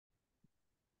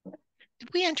Did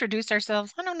we introduce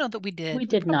ourselves? I don't know that we did. We We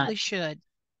did probably not. should.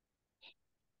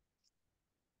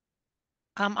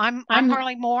 I'm I'm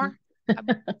Harley Moore.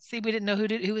 See, we didn't know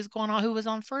who was going on, who was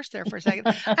on first there for a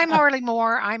second. I'm Harley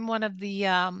Moore. I'm one of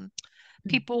the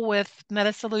people with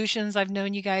Meta Solutions. I've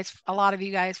known you guys, a lot of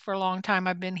you guys, for a long time.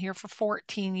 I've been here for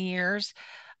 14 years,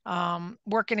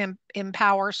 working in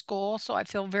PowerSchool, so I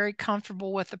feel very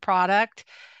comfortable with the product.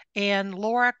 And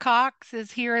Laura Cox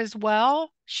is here as well.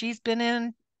 She's been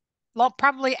in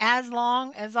probably as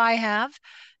long as I have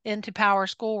into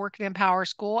PowerSchool, working in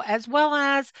PowerSchool, as well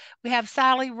as we have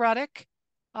Sally Ruddick,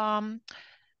 um,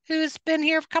 who's been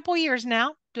here a couple years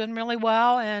now, doing really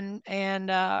well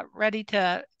and ready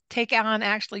to take on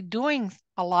actually doing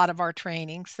a lot of our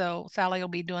training. So Sally will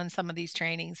be doing some of these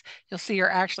trainings. You'll see her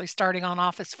actually starting on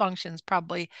office functions,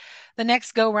 probably the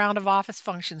next go round of office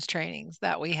functions trainings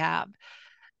that we have.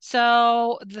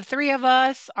 So the three of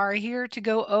us are here to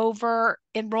go over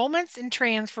enrollments and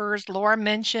transfers. Laura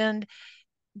mentioned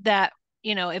that,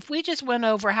 if we just went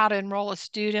over how to enroll a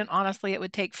student, honestly, it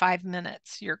would take 5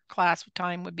 minutes. Your class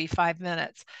time would be 5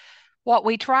 minutes. What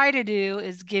we try to do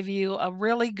is give you a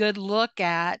really good look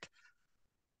at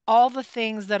all the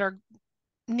things that are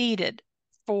needed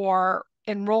for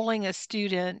enrolling a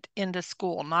student into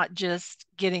school, not just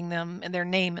getting them and their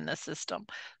name in the system,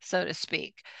 so to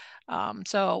speak.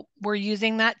 So we're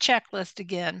using that checklist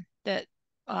again that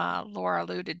Laura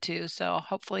alluded to. So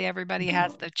hopefully everybody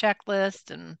has the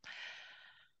checklist and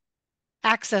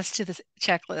access to the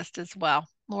checklist as well.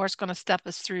 Laura's going to step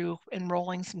us through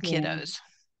enrolling some Yeah. kiddos.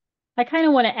 I kind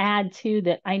of want to add too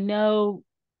that I know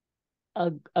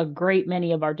a great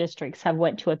many of our districts have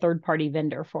went to a third party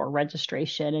vendor for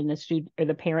registration, and the student or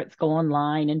the parents go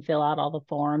online and fill out all the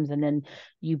forms, and then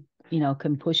you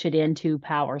can push it into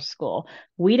PowerSchool.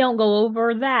 We don't go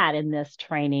over that in this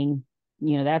training.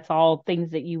 That's all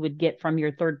things that you would get from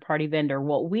your third party vendor.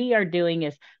 What we are doing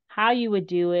is how you would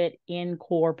do it in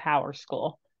core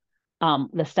PowerSchool.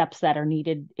 The steps that are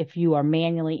needed if you are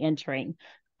manually entering.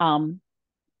 Um,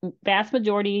 Vast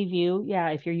majority of you, yeah,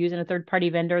 if you're using a third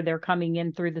party vendor, they're coming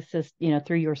in through the system,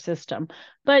 through your system.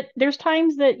 But there's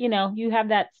times that, you have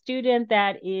that student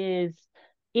that is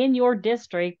in your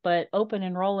district, but open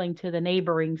enrolling to the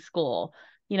neighboring school.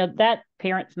 That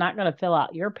parent's not going to fill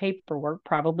out your paperwork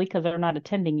probably because they're not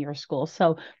attending your school.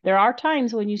 So there are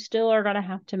times when you still are going to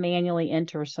have to manually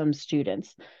enter some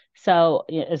students. So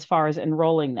as far as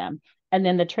enrolling them. And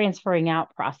then the transferring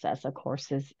out process, of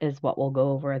course, is what we'll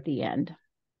go over at the end.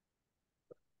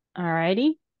 All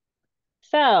righty.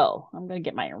 So I'm going to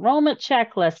get my enrollment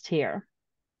checklist here.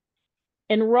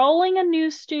 Enrolling a new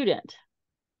student.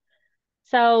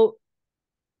 So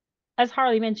as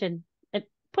Harley mentioned,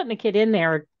 putting a kid in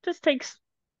there just takes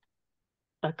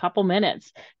a couple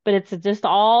minutes, but it's just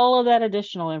all of that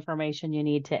additional information you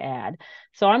need to add.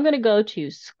 So I'm going to go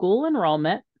to school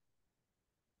enrollment,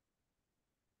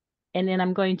 and then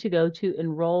I'm going to go to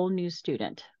enroll new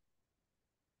student.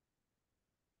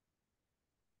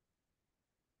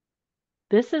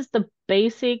 This is the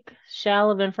basic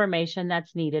shell of information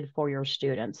that's needed for your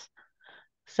students.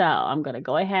 So I'm going to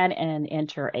go ahead and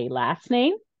enter a last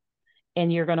name,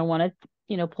 and you're going to want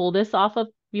to, pull this off of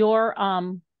your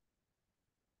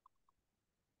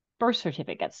birth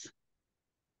certificates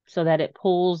so that it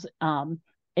pulls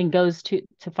and goes to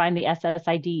find the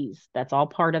SSIDs. That's all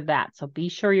part of that. So be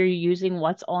sure you're using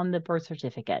what's on the birth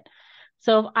certificate.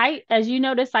 So if as you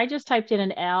notice, I just typed in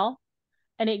an L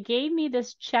and it gave me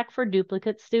this check for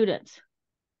duplicate students.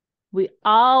 We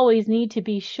always need to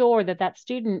be sure that that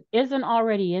student isn't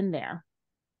already in there.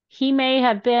 He may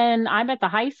have been, I'm at the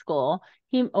high school.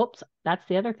 Oops, that's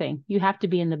the other thing. You have to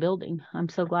be in the building. I'm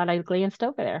so glad I glanced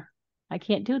over there. I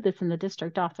can't do this in the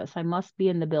district office. I must be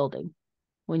in the building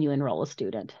when you enroll a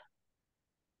student.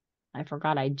 I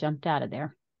forgot I jumped out of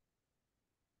there.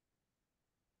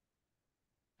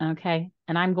 Okay.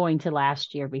 And I'm going to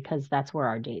last year because that's where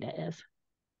our data is.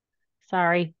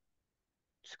 Sorry.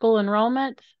 School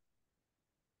enrollment,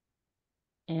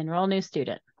 enroll new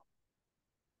student.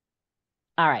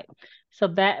 All right. So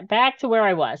back to where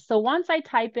I was. So once I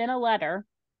type in a letter,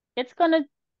 it's going to,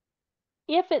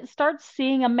 if it starts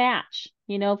seeing a match,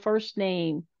 first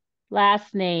name,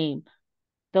 last name,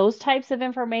 those types of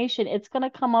information, it's going to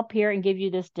come up here and give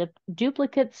you this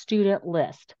duplicate student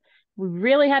list. We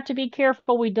really have to be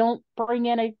careful we don't bring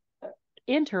in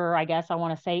I guess I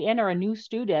want to say, enter a new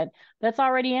student that's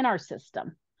already in our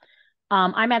system.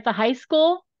 I'm at the high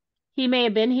school. He may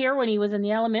have been here when he was in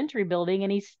the elementary building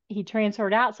and he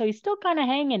transferred out. So he's still kind of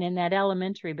hanging in that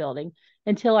elementary building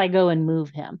until I go and move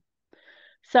him.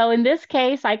 So in this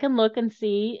case, I can look and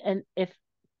see and if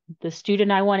the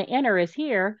student I want to enter is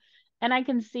here. And I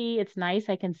can see it's nice.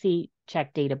 I can see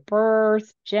check date of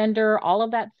birth, gender, all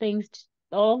of that things,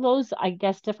 all those, I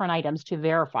guess, different items to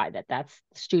verify that that's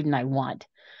the student I want.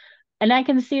 And I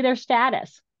can see their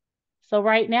status. So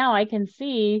right now I can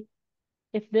see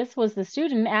if this was the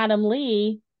student, Adam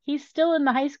Lee, he's still in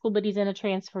the high school, but he's in a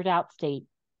transferred out state.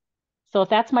 So if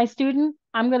that's my student,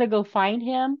 I'm going to go find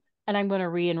him and I'm going to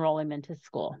re-enroll him into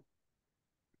school.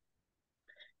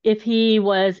 If he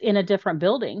was in a different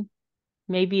building,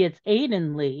 maybe it's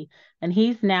Aiden Lee and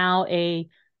he's now a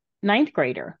ninth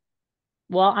grader.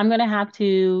 Well, I'm going to have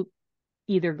to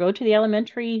either go to the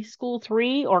elementary school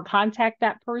 3 or contact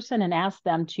that person and ask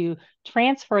them to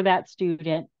transfer that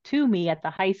student to me at the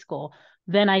high school.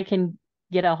 Then I can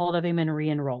get a hold of him and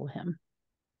re-enroll him.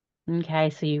 Okay,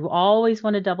 so you always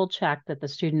want to double check that the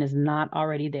student is not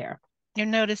already there. You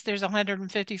notice there's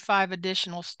 155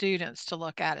 additional students to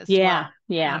look at as Yeah, well. I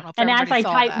yeah. don't know if And as everybody I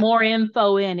saw type that. more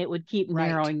info in, it would keep Right.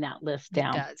 narrowing that list It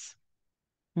down. does.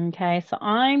 Okay, so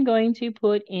I'm going to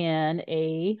put in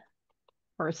a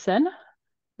person.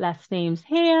 Last name's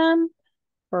Ham.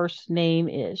 First name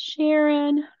is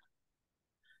Sharon.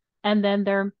 And then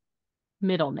their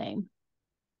middle name.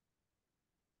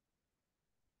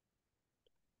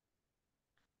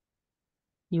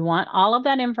 You want all of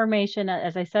that information,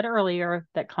 as I said earlier,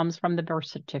 that comes from the birth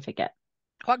certificate.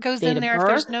 What goes Date in of there if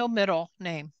there's birth. no middle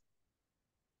name?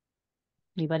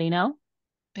 Anybody know?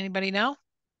 Anybody know?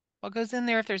 What goes in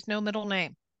there if there's no middle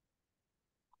name?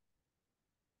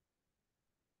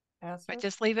 I Asterisk.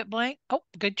 just leave it blank. Oh,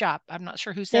 good job. I'm not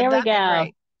sure who said There we that, but go.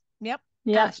 great. Yep.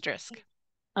 Yep. Asterisk.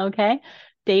 Okay.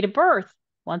 Date of birth.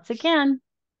 Once again,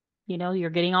 you're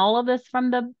getting all of this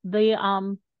from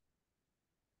the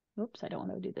oops, I don't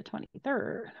want to do the 23rd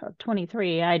or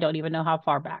 23. I don't even know how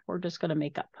far back. We're just going to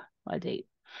make up a date.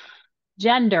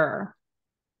 Gender.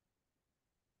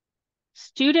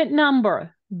 Student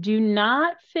number. Do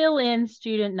not fill in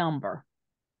student number.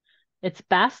 It's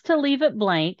best to leave it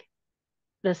blank.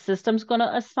 The system's going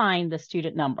to assign the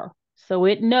student number. So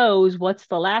it knows what's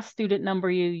the last student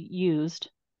number you used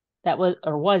that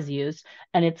was used,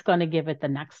 and it's going to give it the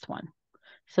next one.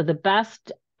 So the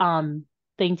best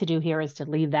thing to do here is to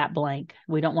leave that blank.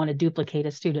 We don't want to duplicate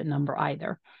a student number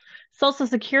either. Social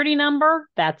Security number,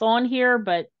 that's on here,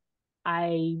 but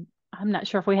I'm not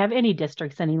sure if we have any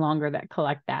districts any longer that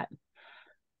collect that.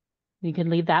 You can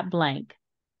leave that blank.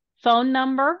 Phone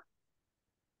number,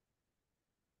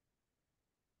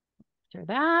 after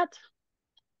that.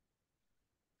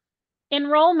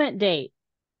 Enrollment date.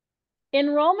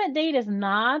 Enrollment date is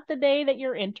not the day that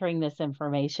you're entering this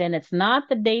information. It's not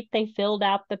the date they filled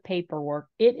out the paperwork.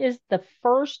 It is the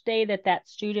first day that that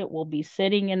student will be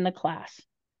sitting in the class.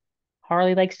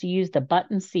 Harley likes to use the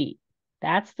button seat.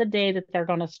 That's the day that they're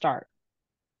going to start.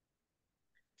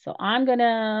 So I'm going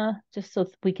to, just so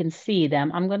we can see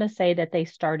them, I'm going to say that they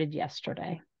started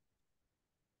yesterday.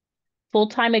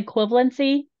 Full-time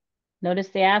equivalency. Notice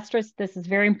the asterisk. This is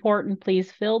very important.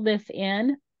 Please fill this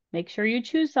in. Make sure you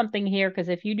choose something here, because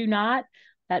if you do not,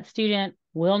 that student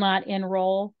will not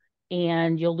enroll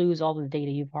and you'll lose all the data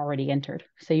you've already entered.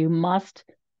 So you must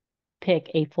pick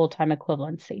a full-time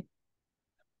equivalency.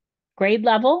 Grade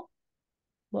level.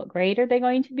 What grade are they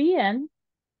going to be in?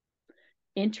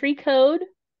 Entry code.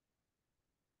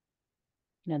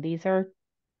 These are,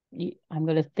 I'm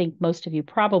going to think most of you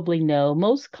probably know.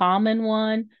 Most common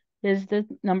one is the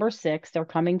number 6. They're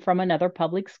coming from another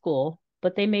public school,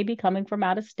 but they may be coming from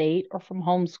out of state or from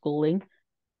homeschooling.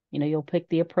 You'll pick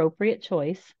the appropriate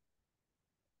choice.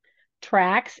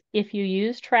 Tracks, if you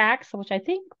use tracks, which I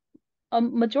think a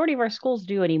majority of our schools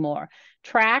do anymore.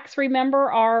 Tracks, remember,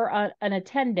 are an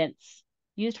attendance,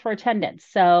 used for attendance.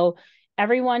 So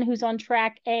everyone who's on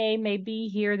track A may be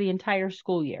here the entire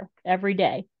school year, every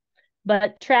day.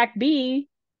 But track B,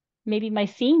 maybe my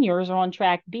seniors are on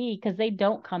track B because they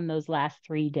don't come those last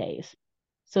 3 days.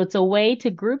 So it's a way to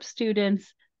group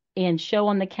students and show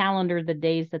on the calendar the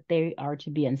days that they are to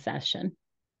be in session.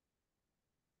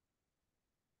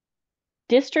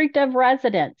 District of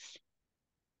residence.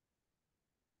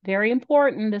 Very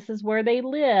important. This is where they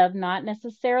live, not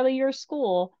necessarily your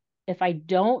school. If I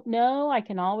don't know, I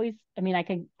can always,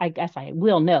 I guess I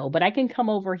will know, but I can come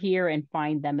over here and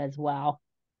find them as well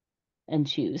and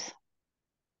choose.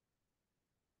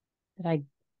 I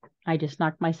just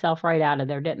knocked myself right out of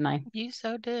there, didn't I? You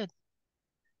so did.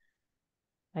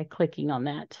 By clicking on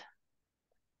that.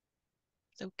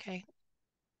 It's okay.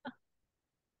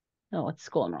 Oh, it's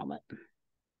school enrollment.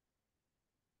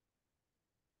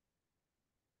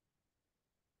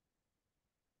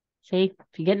 See,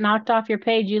 if you get knocked off your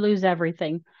page, you lose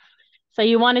everything. So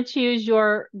you want to choose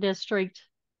your district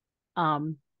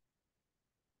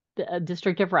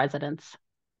district of residence.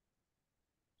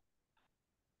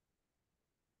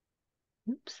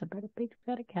 Oops, I better big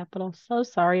fat a capital. So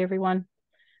sorry, everyone.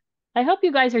 I hope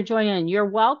you guys are joining. You're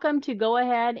welcome to go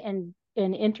ahead and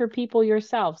enter people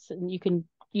yourselves, and you can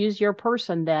use your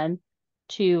person then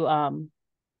to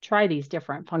try these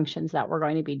different functions that we're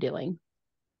going to be doing.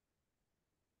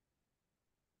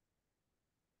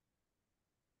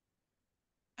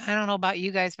 I don't know about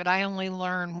you guys, but I only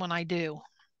learn when I do.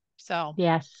 So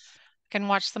Yes. I can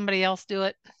watch somebody else do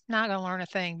it. Not going to learn a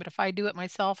thing, but if I do it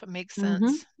myself, it makes Mm-hmm.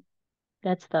 sense.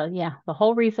 That's the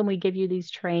whole reason we give you these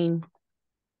train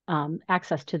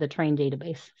access to the train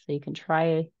database, so you can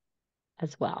try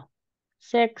as well.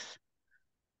 6.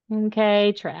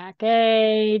 Okay, track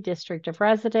A, district of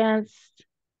residence,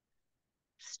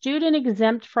 student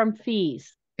exempt from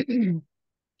fees.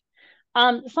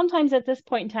 Sometimes at this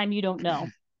point in time, you don't know.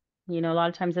 A lot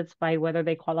of times it's by whether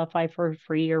they qualify for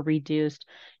free or reduced.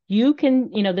 You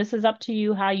can, this is up to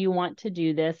you how you want to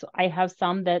do this. I have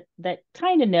some that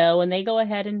kind of know, and they go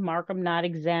ahead and mark them not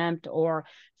exempt. Or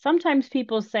sometimes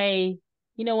people say,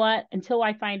 you know what, until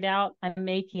I find out, I'm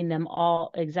making them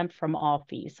all exempt from all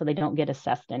fees, so they don't get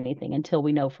assessed anything until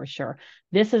we know for sure.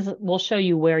 We'll show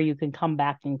you where you can come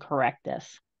back and correct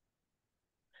this.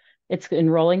 It's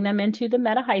enrolling them into the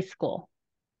Meta High School.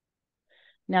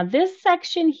 Now, this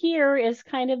section here is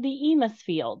kind of the EMIS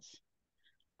fields.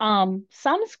 Some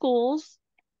schools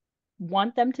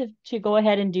want them to go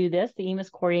ahead and do this. The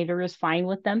EMIS coordinator is fine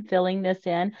with them filling this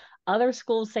in. Other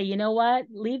schools say, you know what,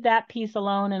 leave that piece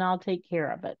alone and I'll take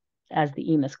care of it as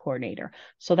the EMIS coordinator.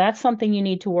 So that's something you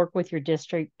need to work with your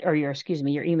district or your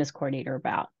EMIS coordinator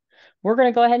about. We're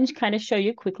going to go ahead and kind of show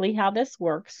you quickly how this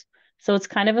works. So it's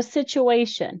kind of a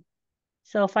situation.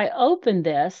 So if I open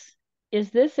this,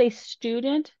 is this a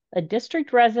student, a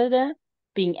district resident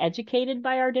being educated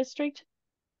by our district?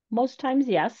 Most times,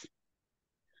 yes.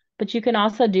 But you can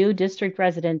also do district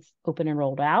residents open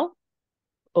enrolled out,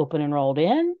 open enrolled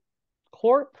in,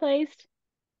 court placed.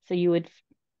 So you would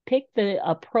pick the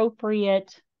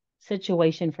appropriate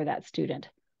situation for that student.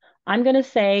 I'm going to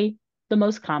say the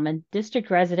most common district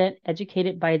resident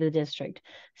educated by the district.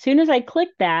 As soon as I click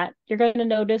that, you're going to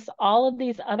notice all of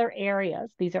these other areas.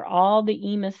 These are all the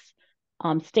EMIS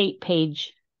state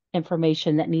page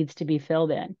information that needs to be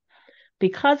filled in.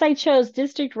 Because I chose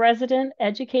district resident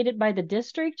educated by the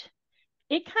district,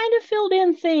 it kind of filled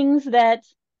in things that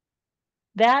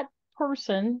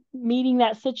person meeting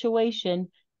that situation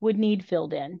would need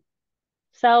filled in.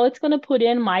 So it's going to put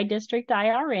in my district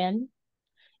IRN.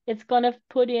 It's going to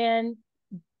put in,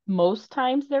 most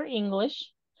times they're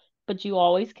English, but you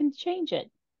always can change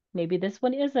it. Maybe this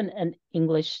one isn't an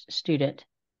English student.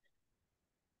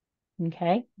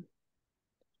 Okay.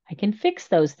 I can fix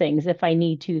those things if I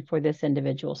need to for this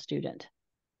individual student.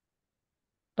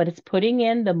 But it's putting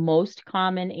in the most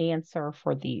common answer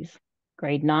for these.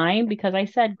 Grade 9, because I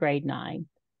said grade 9.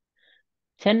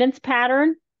 Attendance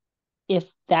pattern, if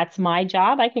that's my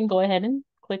job, I can go ahead and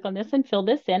click on this and fill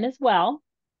this in as well.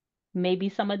 Maybe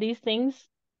some of these things,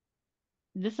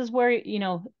 this is where,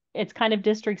 it's kind of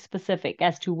district specific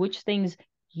as to which things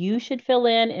you should fill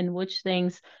in and which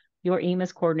things your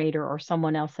EMIS coordinator or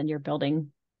someone else in your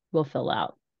building will fill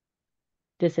out.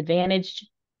 Disadvantaged,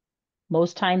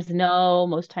 most times no,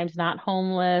 most times not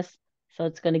homeless. So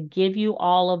it's going to give you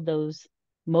all of those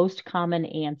most common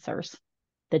answers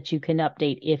that you can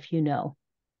update if you know.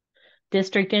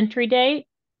 District entry date,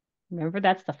 remember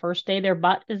that's the first day their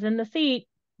butt is in the seat.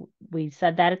 We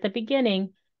said that at the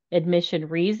beginning. Admission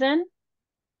reason,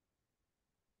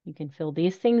 you can fill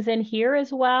these things in here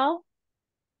as well.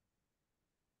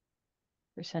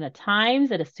 Percent of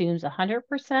times, it assumes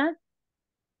 100%.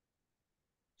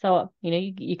 So,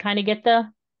 you kind of get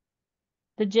the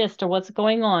gist of what's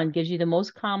going on, gives you the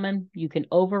most common. You can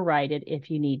override it if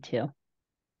you need to.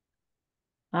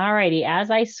 All righty,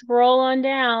 as I scroll on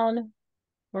down,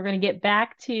 we're going to get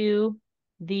back to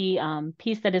the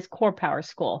piece that is core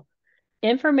PowerSchool.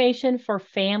 Information for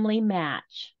family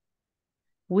match.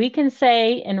 We can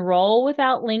say enroll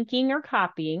without linking or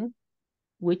copying,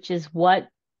 which is what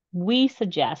we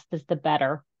suggest is the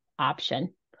better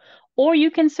option. Or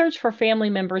you can search for family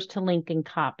members to link and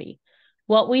copy.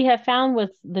 What we have found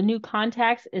with the new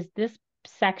contacts is this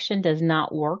section does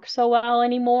not work so well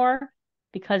anymore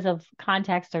because of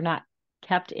contacts are not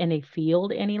kept in a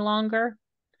field any longer.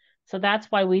 So that's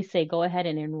why we say go ahead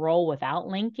and enroll without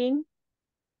linking.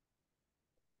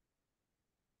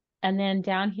 And then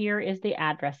down here is the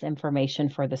address information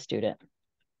for the student.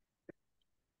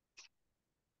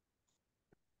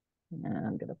 And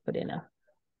I'm going to put in a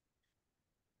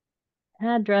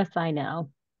address I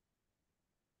know,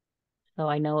 so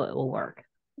I know it will work.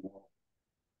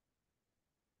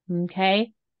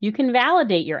 Okay, you can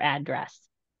validate your address.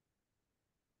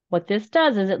 What this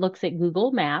does is it looks at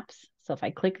Google Maps. So if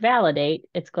I click validate,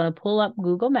 it's going to pull up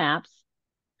Google Maps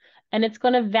and it's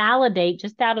going to validate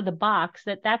just out of the box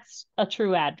that that's a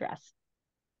true address.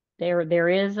 There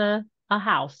is a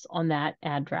house on that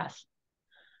address.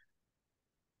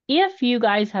 If you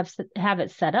guys have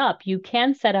it set up, you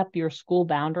can set up your school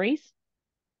boundaries.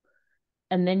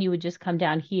 And then you would just come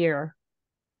down here.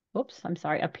 Oops, I'm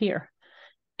sorry, up here.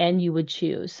 And you would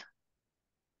choose.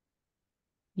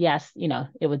 Yes,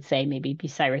 it would say maybe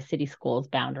Bucyrus City Schools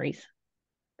boundaries.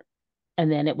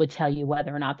 And then it would tell you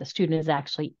whether or not the student is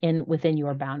actually within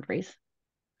your boundaries.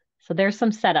 So there's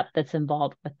some setup that's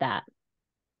involved with that.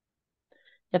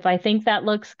 If I think that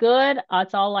looks good,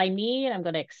 that's all I need. I'm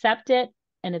going to accept it,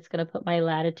 and it's going to put my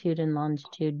latitude and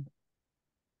longitude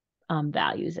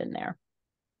values in there.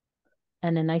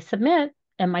 And then I submit,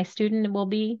 and my student will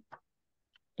be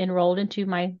enrolled into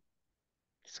my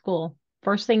school.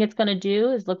 First thing it's going to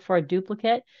do is look for a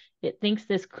duplicate. It thinks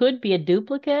this could be a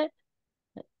duplicate.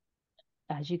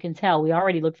 As you can tell, we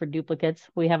already look for duplicates.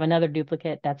 We have another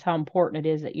duplicate. That's how important it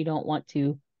is that you don't want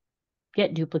to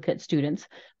get duplicate students.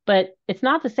 But it's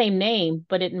not the same name,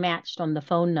 but it matched on the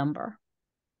phone number.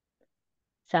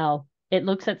 So it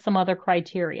looks at some other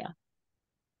criteria.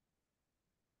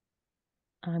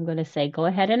 I'm going to say, go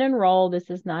ahead and enroll. This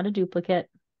is not a duplicate.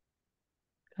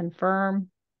 Confirm.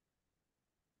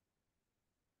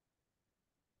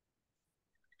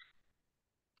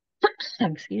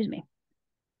 Excuse me.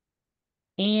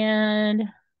 And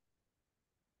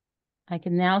I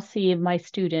can now see if my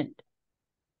student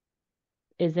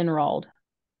is enrolled.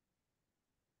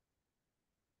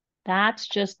 That's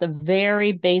just the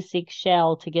very basic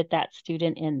shell to get that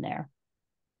student in there.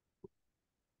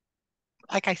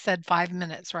 Like I said, 5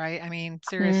 minutes, right? I mean,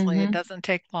 seriously, it doesn't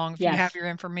take long if you have Yes. your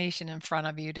information in front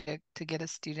of you to get a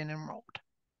student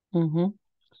enrolled.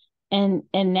 And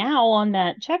now on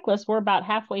that checklist, we're about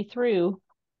halfway through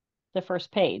the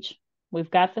first page.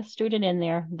 We've got the student in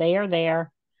there. They are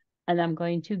there. And I'm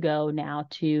going to go now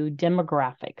to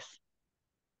demographics.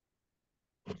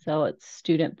 So it's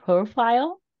student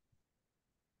profile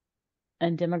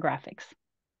and demographics.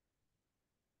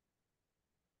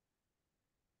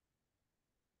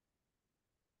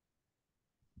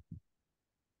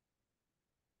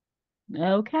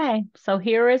 Okay, so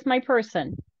here is my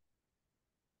person.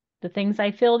 The things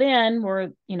I filled in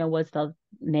were, was the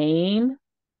name,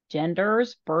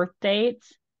 genders, birth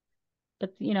dates,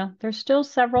 but there's still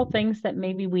several things that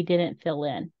maybe we didn't fill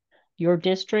in. Your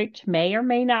district may or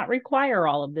may not require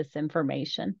all of this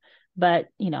information, but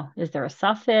is there a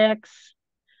suffix?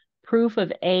 Proof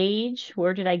of age,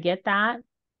 where did I get that?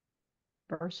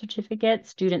 Birth certificate,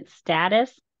 student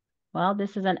status. Well,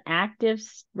 this is an active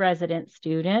resident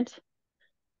student.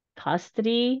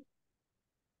 Custody.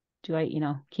 Do I,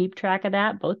 keep track of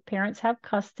that? Both parents have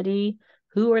custody.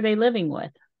 Who are they living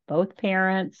with? Both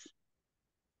parents.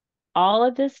 All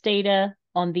of this data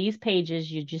on these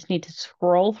pages, you just need to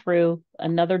scroll through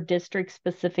another district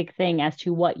specific thing as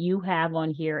to what you have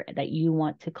on here that you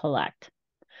want to collect.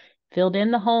 Filled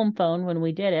in the home phone when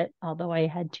we did it, although I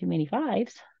had too many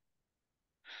fives.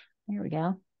 There we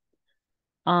go.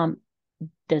 Do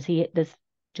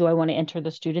I want to enter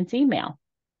the student's email?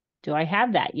 Do I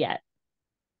have that yet?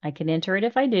 I can enter it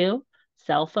if I do.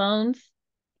 Cell phones,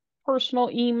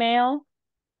 personal email,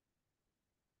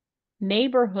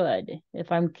 neighborhood,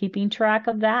 if I'm keeping track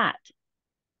of that.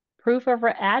 Proof of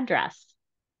address.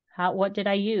 What did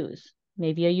I use?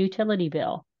 Maybe a utility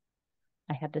bill.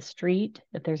 I have the street,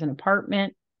 if there's an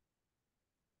apartment.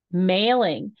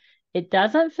 Mailing. It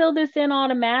doesn't fill this in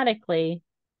automatically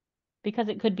because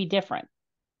it could be different.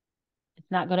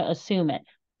 It's not going to assume it,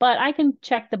 but I can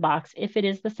check the box if it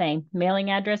is the same.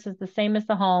 Mailing address is the same as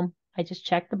the home. I just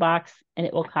check the box and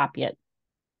it will copy it.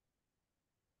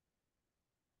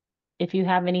 If you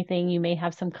have anything, you may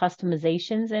have some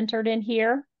customizations entered in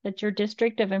here that your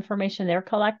district of information they're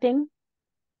collecting.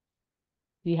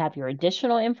 You have your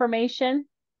additional information.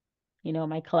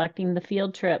 Am I collecting the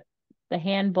field trip, the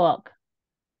handbook,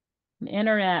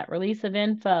 internet, release of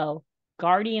info,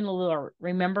 guardian alert.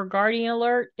 Remember, guardian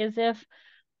alert is if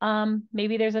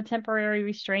maybe there's a temporary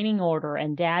restraining order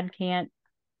and dad can't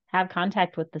have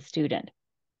contact with the student.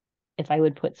 If I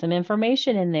would put some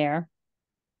information in there,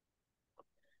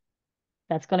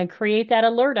 that's going to create that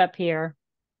alert up here.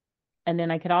 And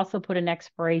then I could also put an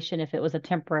expiration if it was a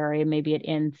temporary, maybe it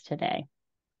ends today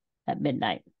at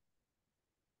midnight.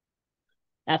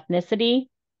 Ethnicity,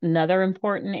 another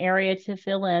important area to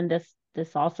fill in.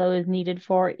 This also is needed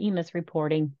for EMIS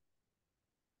reporting.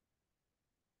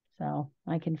 So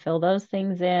I can fill those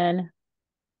things in.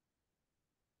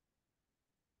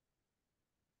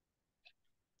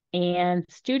 And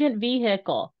student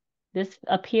vehicle. This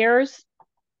appears,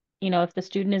 if the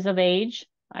student is of age,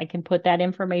 I can put that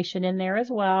information in there as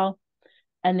well.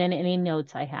 And then any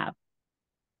notes I have.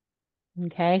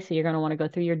 Okay, so you're going to want to go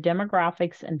through your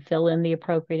demographics and fill in the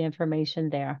appropriate information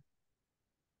there.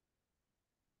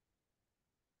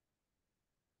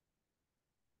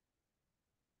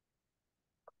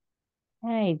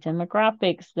 Okay,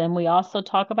 demographics. Then we also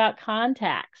talk about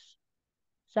contacts.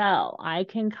 So I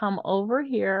can come over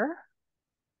here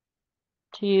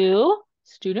to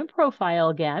student profile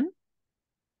again.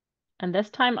 And this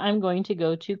time I'm going to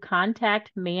go to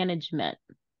contact management.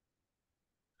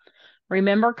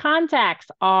 Remember, contacts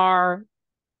are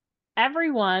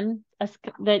everyone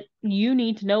that you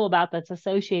need to know about that's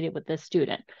associated with this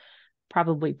student.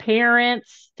 Probably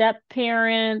parents, step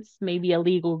parents, maybe a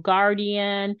legal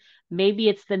guardian, maybe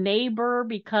it's the neighbor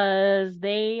because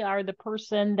they are the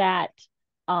person that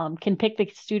can pick the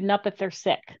student up if they're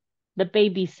sick, the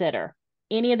babysitter.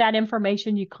 Any of that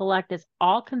information you collect is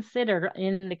all considered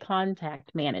in the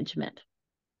contact management.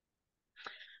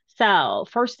 So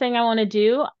first thing I want to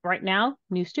do right now,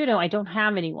 new student, I don't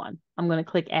have anyone. I'm going to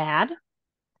click add.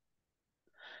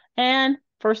 And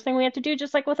first thing we have to do,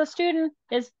 just like with a student,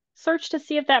 is search to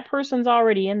see if that person's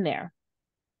already in there.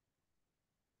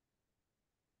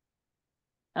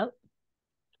 Oh,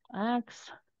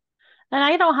 X. And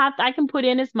I can put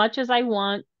in as much as I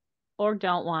want or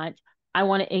don't want. I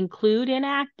want to include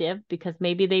inactive because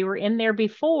maybe they were in there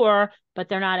before, but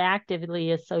they're not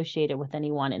actively associated with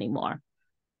anyone anymore.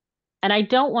 And I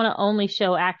don't want to only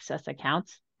show access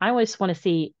accounts. I always want to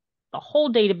see the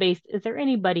whole database. Is there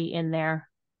anybody in there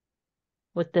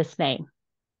with this name?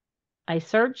 I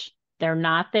search, they're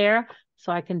not there.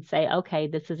 So I can say, okay,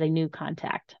 this is a new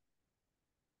contact.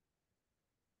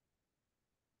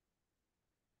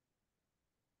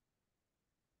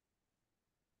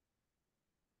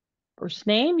 First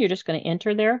name, you're just going to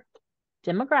enter their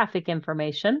demographic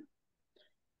information.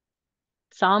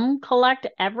 Some collect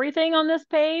everything on this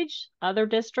page. Other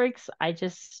districts, I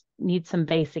just need some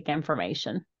basic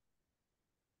information.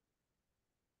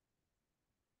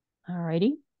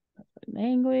 Alrighty,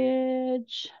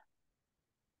 language.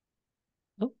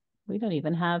 Oh, we don't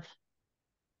even have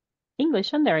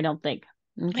English in there, I don't think.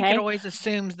 I think it Okay. always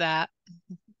assumes that.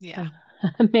 Yeah.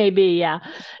 Maybe, yeah.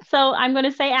 So I'm going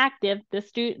to say active.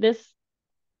 This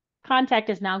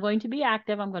contact is now going to be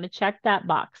active. I'm going to check that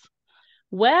box.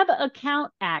 Web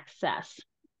account access.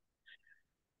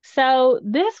 So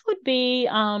this would be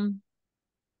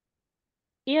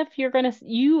if you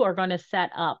are going to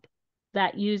set up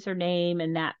that username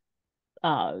and that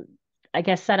I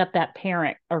guess set up that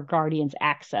parent or guardian's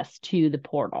access to the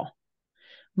portal.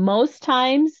 Most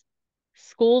times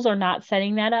schools are not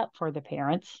setting that up for the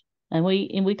parents. And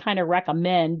we kind of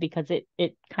recommend because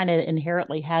it kind of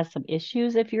inherently has some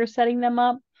issues if you're setting them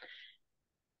up.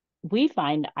 We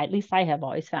find, at least I have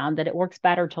always found, that it works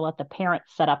better to let the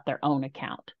parents set up their own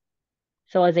account.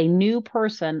 So as a new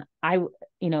person, that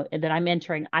I'm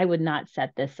entering, I would not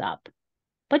set this up.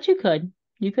 But you could,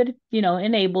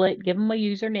 enable it, give them a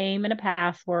username and a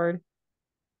password.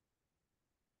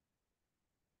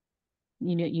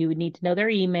 You would need to know their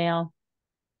email.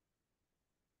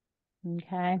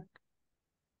 Okay.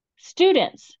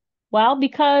 Students. Well,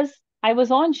 because I was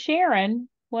on Sharon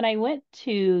when I went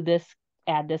to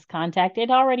add this contact, it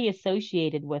already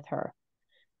associated with her.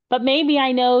 But maybe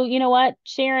I know, you know what,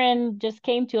 Sharon just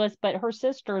came to us, but her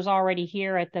sister's already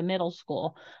here at the middle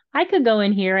school. I could go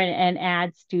in here and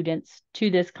add students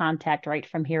to this contact right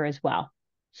from here as well.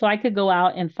 So I could go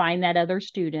out and find that other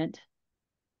student.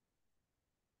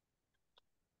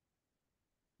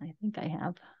 I think I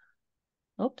have.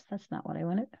 Oops, that's not what I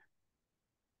wanted.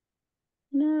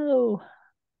 No.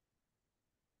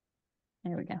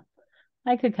 There we go.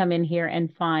 I could come in here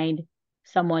and find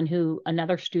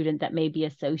another student that may be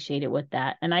associated with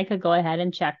that. And I could go ahead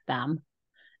and check them.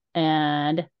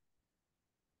 And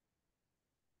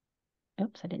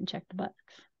oops, I didn't check the box.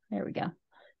 There we go.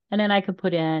 And then I could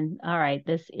put in, all right,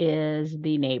 this is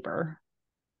the neighbor.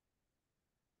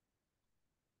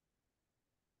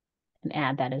 And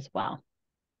add that as well.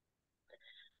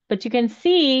 But you can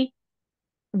see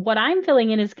what I'm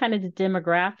filling in is kind of the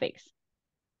demographics.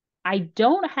 I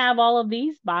don't have all of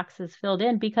these boxes filled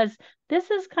in because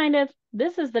this is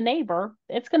the neighbor.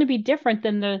 It's going to be different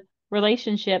than the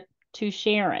relationship to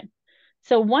Sharon.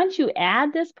 So once you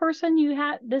add this person, you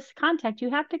have this contact, you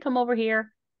have to come over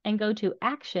here and go to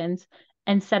actions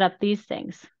and set up these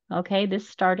things. Okay, this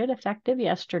started effective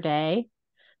yesterday.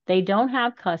 They don't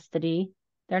have custody.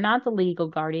 They're not the legal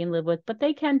guardian live with, but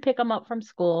they can pick them up from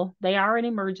school. They are an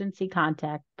emergency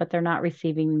contact, but they're not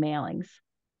receiving mailings.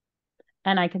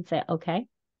 And I can say, okay,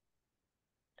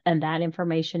 and that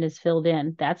information is filled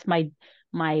in. That's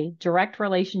my direct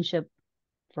relationship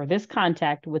for this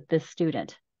contact with this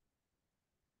student.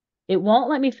 It won't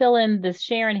let me fill in this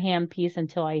Sharon Ham piece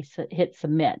until I hit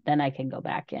submit. Then I can go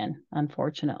back in,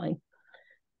 unfortunately.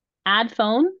 Add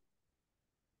phone.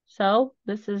 So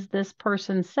this is this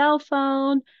person's cell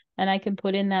phone, and I can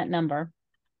put in that number.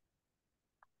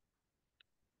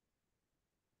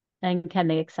 And can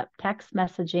they accept text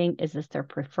messaging? Is this their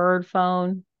preferred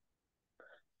phone?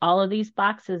 All of these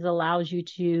boxes allows you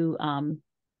to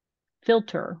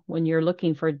filter when you're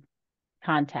looking for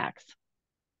contacts.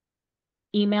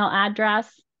 Email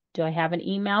address. Do I have an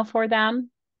email for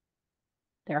them?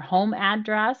 Their home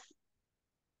address.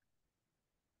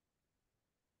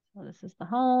 So this is the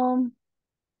home.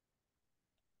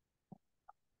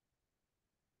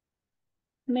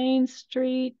 Main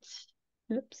Street.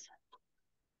 Oops.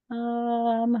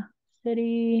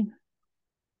 City.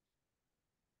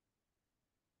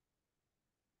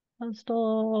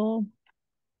 Postal.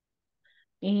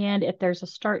 And if there's a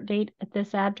start date at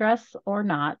this address or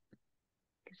not,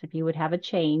 because if you would have a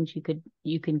change,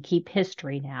 you can keep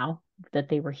history now that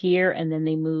they were here and then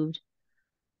they moved,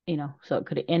 so it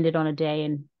could have ended on a day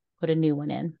and put a new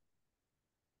one in.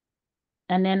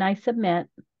 And then I submit.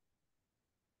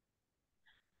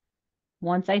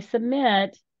 Once I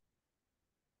submit,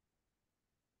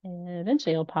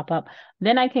 eventually it'll pop up.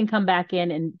 Then I can come back in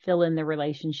and fill in the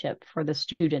relationship for the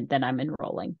student that I'm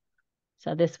enrolling.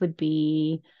 So this would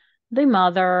be the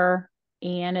mother,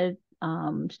 and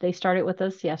they started with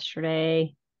us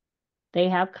yesterday. They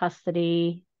have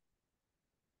custody.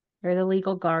 They're the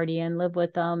legal guardian, live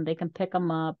with them. They can pick them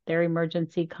up, their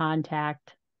emergency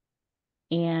contact,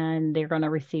 and they're going to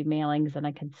receive mailings and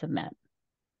I can submit.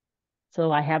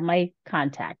 So I have my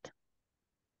contact,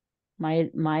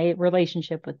 my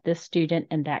relationship with this student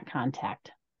and that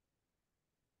contact.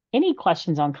 Any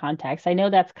questions on contacts? I know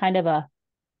that's kind of a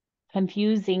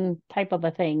confusing type of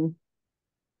a thing.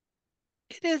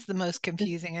 It is the most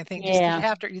confusing, I think, just because Yeah. you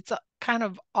have to, it's kind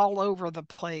of all over the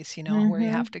place, where you Mm-hmm.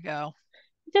 have to go.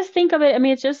 Just think of it. I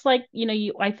mean, it's just like,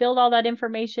 I filled all that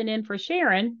information in for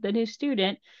Sharon, the new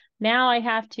student. Now I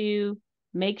have to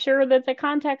make sure that the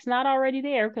contact's not already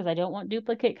there because I don't want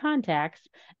duplicate contacts.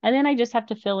 And then I just have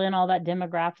to fill in all that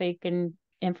demographic and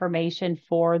information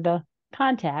for the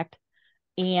contact.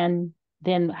 And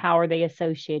then how are they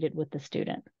associated with the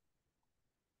student?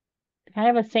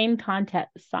 Kind of a same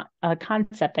concept, I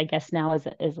guess, now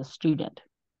as a student.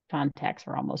 Contacts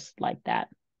are almost like that.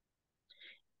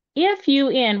 If you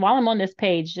while I'm on this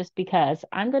page, just because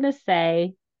I'm going to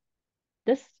say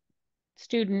this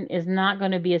student is not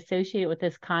going to be associated with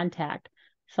this contact.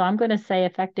 So I'm going to say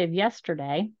effective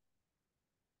yesterday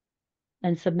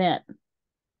and submit.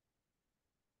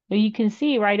 Well, you can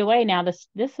see right away now this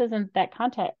isn't that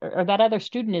contact or that other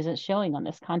student isn't showing on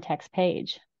this contacts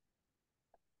page.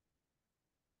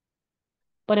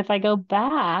 But if I go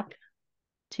back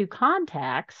to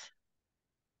contacts,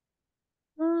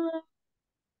 there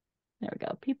we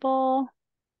go, people,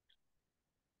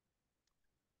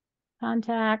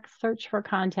 contacts, search for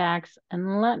contacts,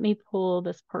 and let me pull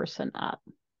this person up.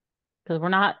 Because we're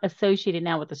not associated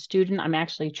now with the student. I'm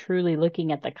actually truly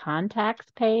looking at the contacts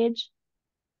page.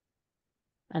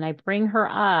 And I bring her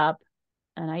up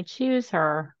and I choose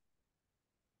her.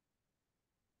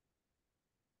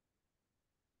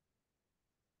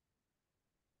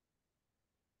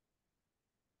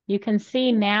 You can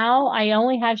see now I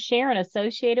only have Sharon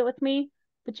associated with me,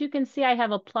 but you can see I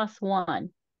have a +1.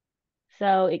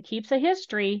 So it keeps a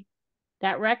history.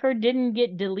 That record didn't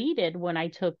get deleted when I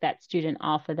took that student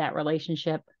off of that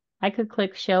relationship. I could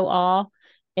click show all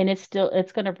and it's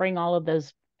going to bring all of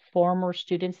those former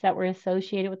students that were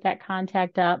associated with that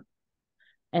contact up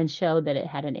and show that it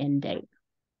had an end date.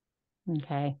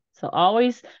 Okay, so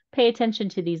always pay attention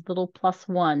to these little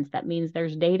 +1s. That means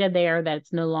there's data there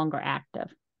that's no longer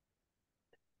active.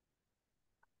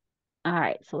 All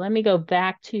right, so let me go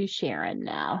back to Sharon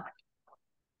now.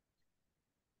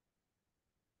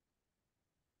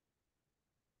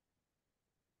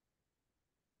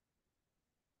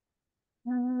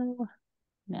 Oh,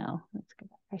 no, let's go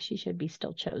back. She should be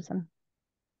still chosen.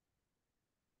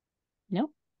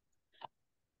 Nope.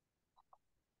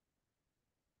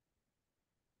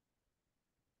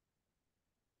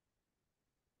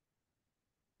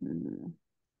 Hmm.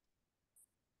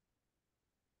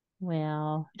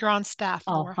 Well, You're on staff,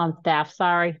 oh, Laura. on staff.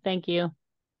 Sorry. Thank you.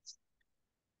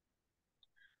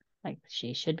 Like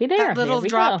she should be That there. There little we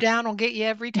drop go. down will get you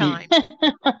every time.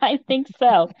 I think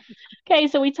so. Okay,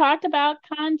 so we talked about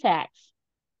contacts.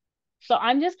 So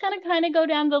I'm just going to kind of go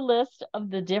down the list of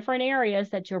the different areas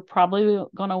that you're probably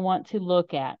going to want to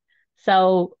look at.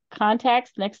 So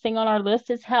contacts, next thing on our list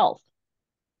is health.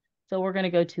 So we're going to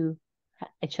go to,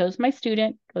 I chose my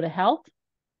student, go to health,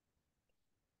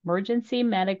 emergency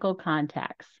medical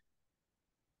contacts.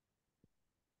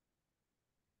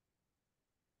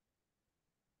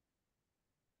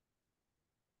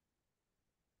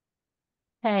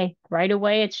 Okay, right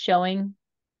away it's showing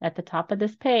at the top of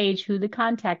this page who the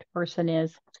contact person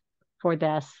is for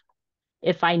this.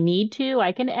 If I need to,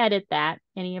 I can edit that,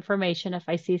 any information if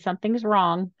I see something's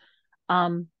wrong.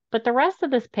 But the rest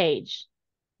of this page,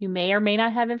 you may or may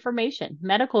not have information,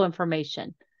 medical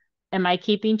information. Am I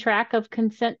keeping track of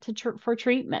consent for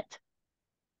treatment?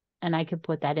 And I could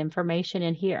put that information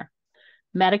in here.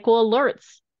 Medical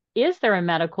alerts. Is there a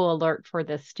medical alert for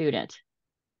this student?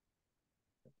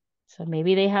 So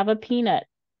maybe they have a peanut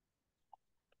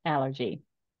allergy.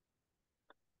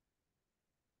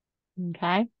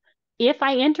 Okay. If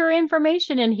I enter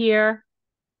information in here,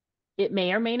 it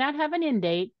may or may not have an end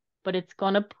date, but it's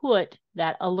going to put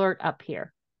that alert up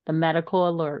here, the medical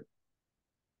alert.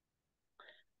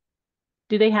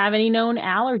 Do they have any known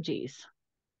allergies?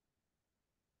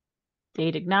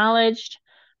 Date acknowledged.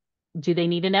 Do they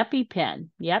need an EpiPen?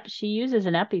 Yep, she uses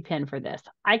an EpiPen for this.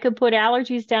 I could put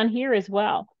allergies down here as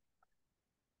well.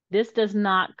 This does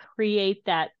not create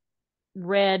that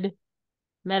red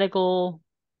medical,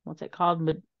 what's it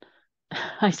called?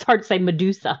 I start to say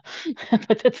Medusa,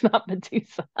 but that's not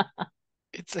Medusa.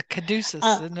 It's a caduceus,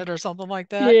 Uh, isn't it, or something like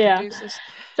that? yeah. Caduceus.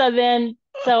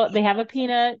 So they have a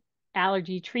peanut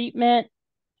allergy treatment.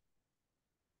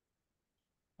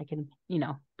 I can,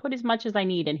 put as much as I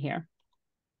need in here.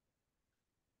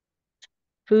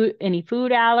 Any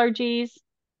food allergies,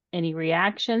 any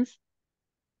reactions.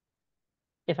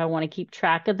 If I want to keep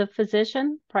track of the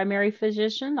physician, primary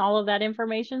physician, all of that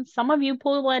information. Some of you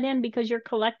pull that in because you're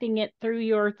collecting it through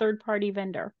your third-party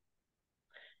vendor.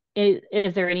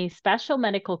 Is there any special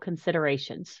medical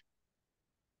considerations?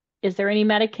 Is there any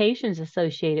medications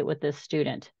associated with this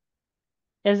student?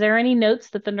 Is there any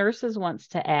notes that the nurses wants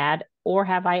to add, or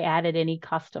have I added any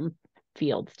custom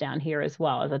fields down here as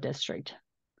well as a district?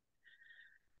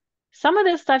 Some of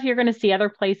this stuff you're going to see other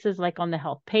places like on the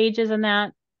health pages and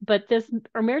that, but this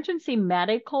emergency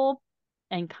medical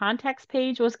and context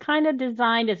page was kind of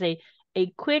designed as a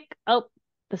quick, oh,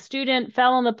 the student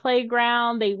fell on the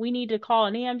playground, we need to call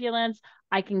an ambulance.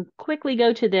 I can quickly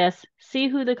go to this, see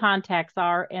who the contacts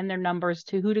are and their numbers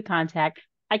to who to contact.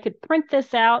 I could print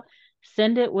this out,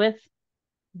 send it with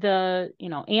the,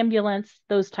 ambulance,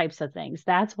 those types of things.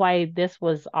 That's why this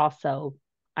was also,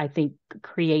 I think,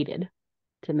 created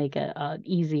to make it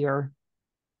easier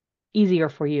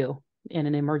for you in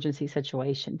an emergency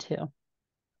situation too.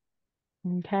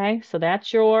 Okay, so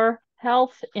that's your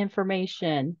health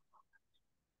information.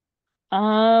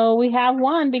 We have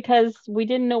one because we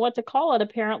didn't know what to call it.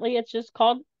 Apparently, it's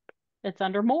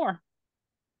under more.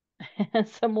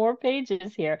 Some more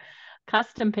pages here.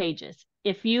 Custom pages.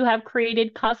 If you have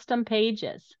created custom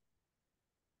pages,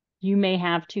 you may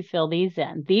have to fill these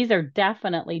in. These are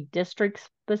definitely district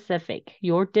specific.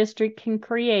 Your district can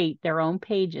create their own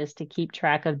pages to keep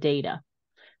track of data.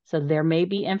 So there may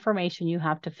be information you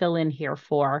have to fill in here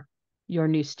for your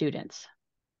new students.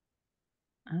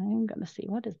 I'm going to see,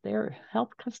 what is their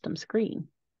health custom screen?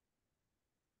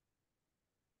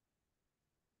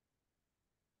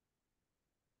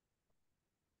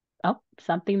 Oh,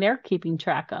 something they're keeping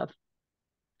track of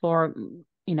for,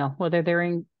 whether they're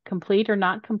incomplete or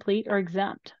not complete or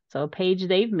exempt. So a page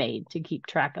they've made to keep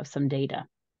track of some data.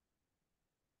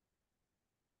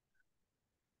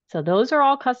 So those are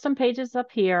all custom pages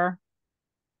up here.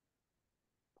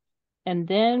 And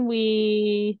then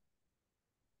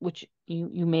which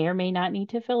you may or may not need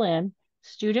to fill in,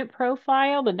 student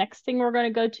profile. The next thing we're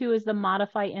going to go to is the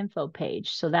modify info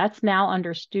page. So that's now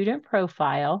under student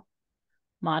profile,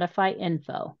 modify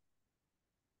info.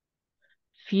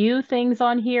 Few things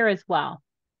on here as well.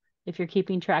 If you're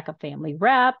keeping track of family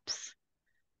reps,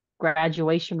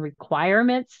 graduation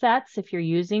requirement sets, if you're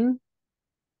using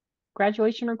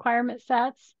graduation requirement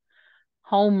sets,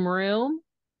 homeroom.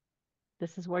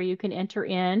 This is where you can enter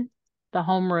in the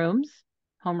homerooms,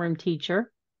 homeroom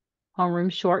teacher,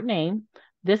 homeroom short name.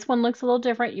 This one looks a little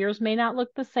different. Yours may not look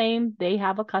the same. They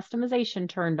have a customization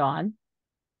turned on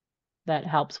that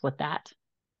helps with that.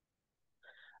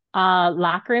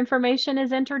 Locker information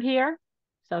is entered here.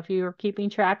 So if you're keeping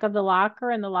track of the locker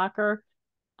and the locker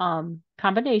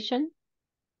combination,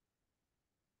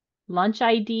 lunch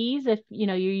IDs, if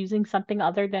you're using something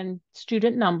other than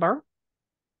student number,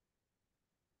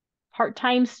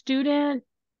 part-time student,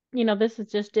 this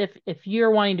is just if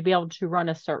you're wanting to be able to run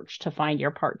a search to find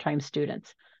your part-time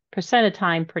students. Percent of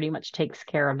time pretty much takes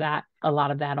care of that, a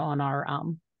lot of that on our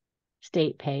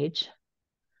state page.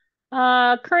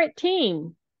 Current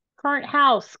team, current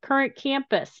house, current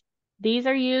campus. These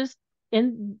are used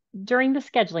in during the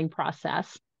scheduling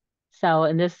process. So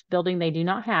in this building, they do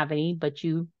not have any, but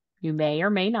you may or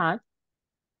may not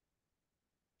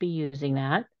be using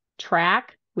that.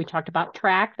 Track, we talked about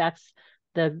track. That's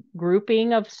the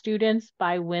grouping of students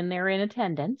by when they're in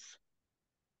attendance.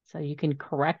 So you can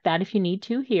correct that if you need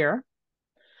to here.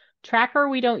 Tracker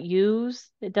we don't use.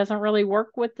 It doesn't really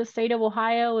work with the state of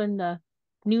Ohio and the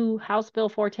new House Bill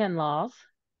 410 laws.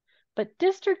 But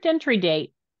district entry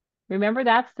date, remember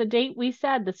that's the date we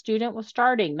said the student was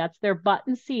starting. That's their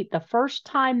button seat, the first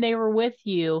time they were with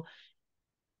you.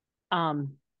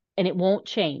 And it won't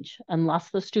change unless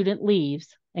the student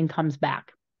leaves and comes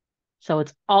back. So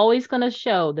it's always going to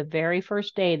show the very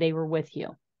first day they were with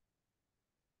you.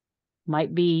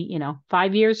 Might be,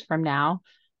 5 years from now,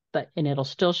 and it'll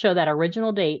still show that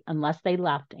original date unless they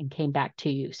left and came back to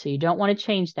you. So you don't want to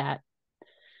change that.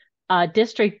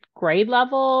 District grade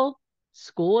level,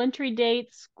 school entry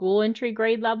dates, school entry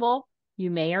grade level,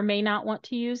 you may or may not want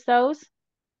to use those.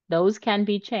 Those can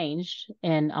be changed,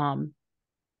 and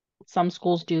some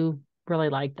schools do really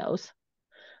like those.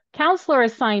 Counselor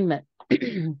assignment.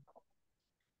 You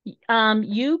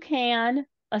can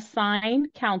assign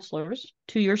counselors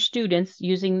to your students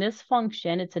using this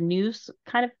function. It's a new,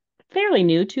 kind of fairly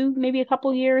new, to maybe a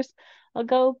couple years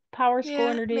ago, PowerSchool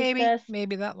Yeah, introduced maybe, this.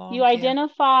 maybe that You long. Yeah.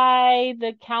 identify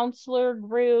the counselor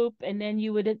group, and then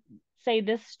you would say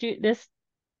this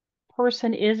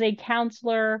person is a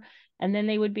counselor, and then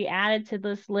they would be added to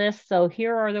this list. So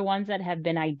here are the ones that have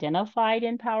been identified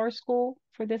in PowerSchool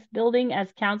for this building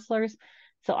as counselors.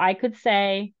 So I could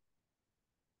say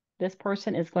this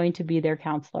person is going to be their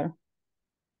counselor.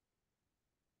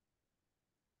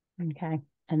 Okay,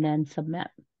 and then submit.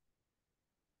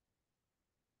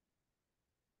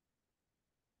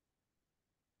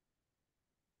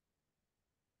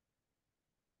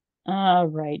 All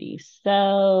righty,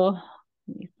 so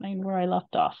let me find where I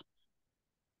left off.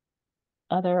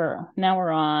 Now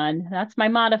we're on, that's my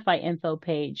modify info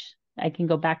page. I can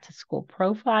go back to school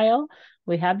profile.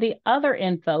 We have the other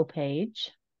info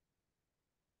page,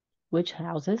 which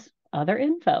houses other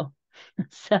info.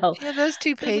 So Yeah, those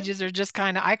two this, pages are just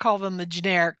kind of, I call them the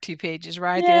generic two pages,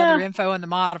 right? The other yeah, info and the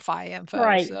modify info.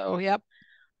 right. So, yep.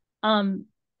 Um,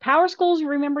 PowerSchools,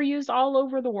 remember, used all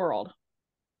over the world.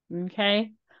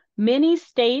 Okay. Many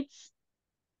states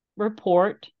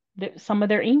report some of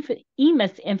their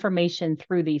EMIS information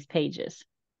through these pages.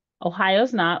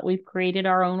 Ohio's not. We've created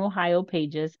our own Ohio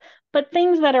pages, but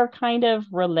things that are kind of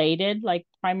related, like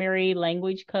primary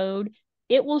language code,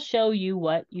 it will show you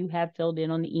what you have filled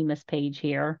in on the EMIS page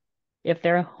here. If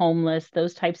they're homeless,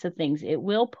 those types of things, it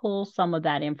will pull some of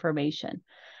that information.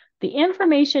 The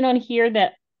information on here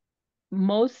that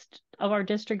most of our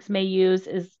districts may use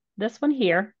is this one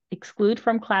here, exclude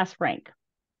from class rank.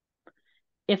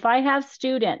 If I have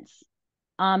students,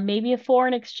 maybe a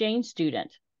foreign exchange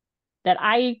student that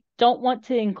I don't want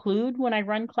to include when I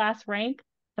run class rank,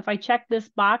 if I check this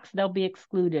box, they'll be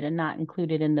excluded and not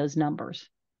included in those numbers.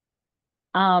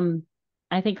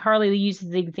 I think Harley uses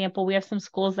the example. We have some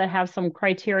schools that have some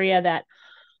criteria that,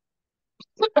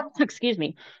 excuse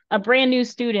me, a brand new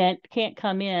student can't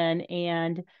come in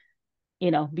and,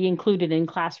 be included in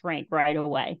class rank right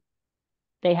away.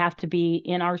 They have to be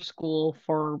in our school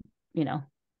for,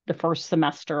 the first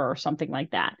semester or something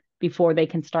like that before they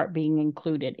can start being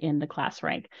included in the class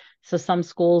rank. So some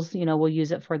schools, will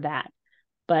use it for that.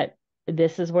 But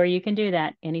this is where you can do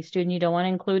that. Any student you don't want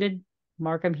included,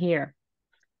 mark them here.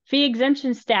 Fee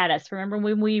exemption status. Remember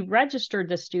when we registered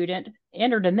the student,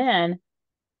 entered them in,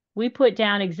 we put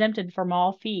down exempted from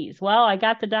all fees. Well, I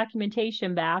got the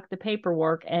documentation back, the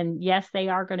paperwork, and yes, they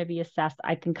are going to be assessed.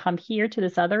 I can come here to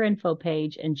this other info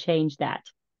page and change that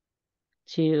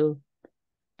to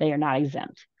they are not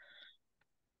exempt.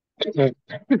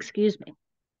 Excuse me.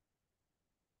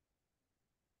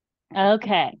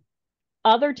 Okay.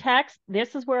 Other text.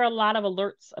 This is where a lot of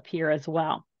alerts appear as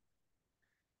well.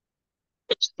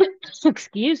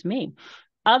 Excuse me.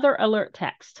 Other alert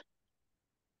text.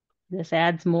 This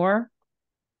adds more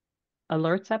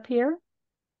alerts up here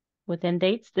within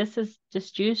dates. This is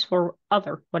just used for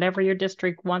other, whatever your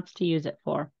district wants to use it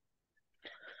for.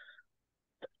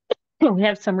 We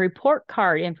have some report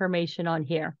card information on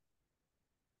here.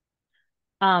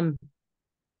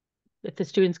 If the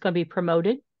student's going to be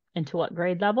promoted into what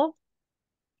grade level.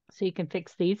 So you can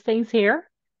fix these things here.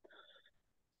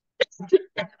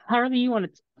 Harley, you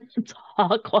want to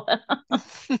Talk.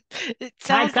 It I'm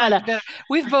sounds kind of, like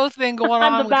we've both been going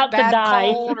I'm on with about to bad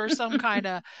die. cold or some kind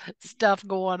of stuff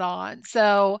going on.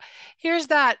 So here's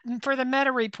that for the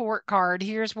meta report card.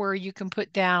 Here's where you can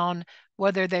put down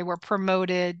whether they were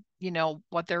promoted,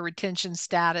 what their retention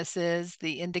status is,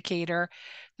 the indicator,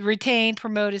 the retained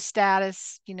promoted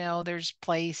status, there's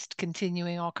placed,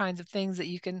 continuing, all kinds of things that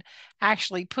you can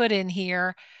actually put in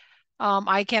here.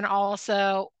 I can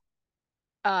also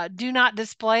do not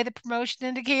display the promotion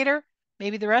indicator.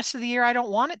 Maybe the rest of the year I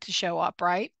don't want it to show up,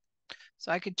 right?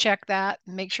 So I could check that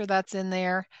and make sure that's in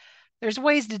there. There's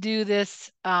ways to do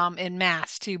this in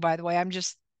mass too, by the way. I'm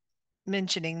just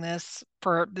mentioning this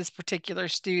for this particular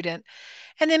student.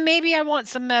 And then maybe I want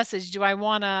some message. Do I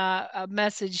want a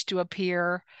message to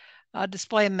appear,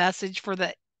 display a message for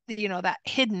that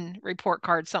hidden report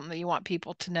card, something that you want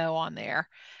people to know on there?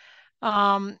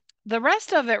 The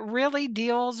rest of it really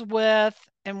deals with,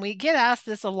 and we get asked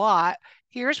this a lot.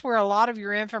 Here's where a lot of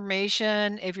your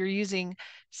information, if you're using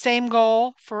same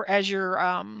goal for as your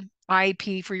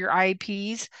IEP for your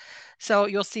IEPs, so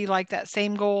you'll see like that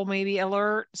same goal maybe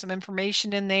alert, some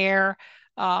information in there.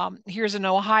 Here's an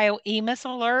Ohio EMIS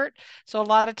alert. So a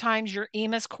lot of times your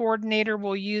EMIS coordinator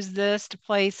will use this to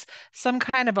place some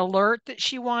kind of alert that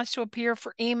she wants to appear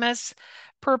for EMIS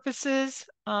purposes.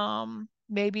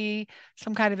 Maybe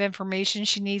some kind of information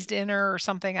she needs to enter or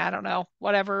something. I don't know,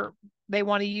 whatever they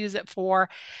want to use it for.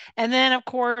 And then, of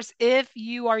course, if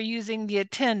you are using the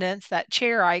attendance, that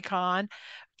chair icon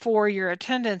for your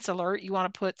attendance alert, you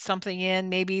want to put something in,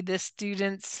 maybe the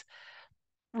student's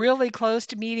really close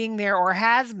to meeting there or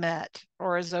has met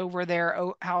or is over their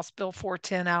House Bill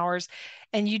 410 hours,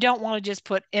 and you don't want to just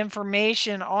put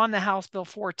information on the House Bill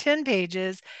 410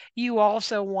 pages, you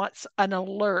also want an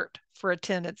alert for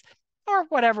attendance or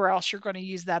whatever else you're going to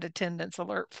use that attendance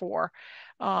alert for.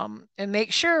 And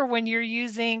make sure when you're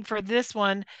using for this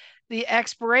one, the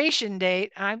expiration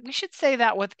date, we should say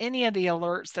that with any of the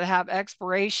alerts that have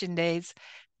expiration dates,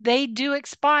 they do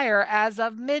expire as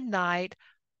of midnight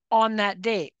on that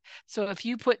date. So if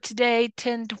you put today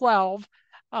 10/12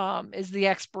 is the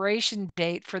expiration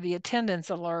date for the attendance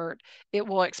alert, it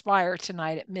will expire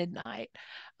tonight at midnight.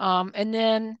 And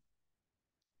then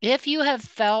if you have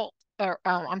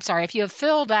if you have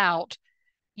filled out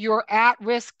your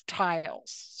at-risk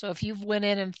tiles, so if you've went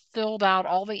in and filled out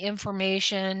all the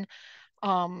information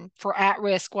for at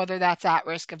risk, whether that's at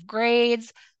risk of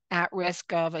grades, at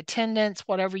risk of attendance,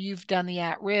 whatever you've done the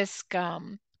at risk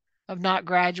of not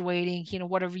graduating,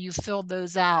 whatever you filled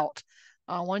those out.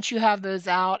 Once you have those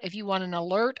out, if you want an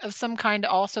alert of some kind to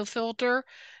also filter,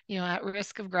 at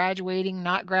risk of graduating,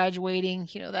 not graduating,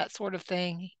 that sort of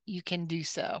thing, you can do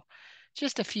so.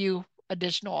 Just a few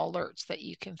additional alerts that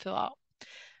you can fill out.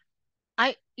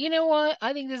 You know what?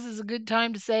 I think this is a good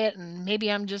time to say it, and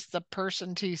maybe I'm just the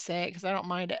person to say it because I don't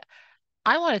mind it.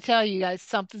 I want to tell you guys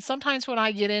something. Sometimes when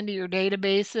I get into your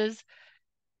databases,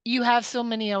 you have so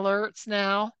many alerts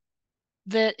now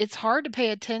that it's hard to pay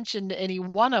attention to any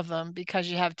one of them because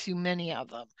you have too many of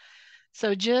them.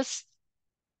 So just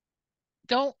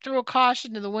don't throw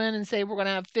caution to the wind and say we're going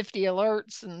to have 50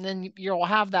 alerts and then you'll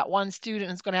have that one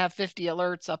student who's going to have 50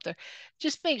 alerts up there.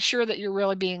 Just make sure that you're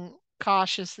really being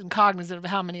cautious and cognizant of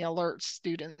how many alerts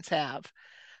students have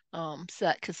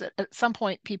set because at some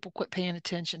point people quit paying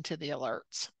attention to the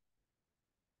alerts.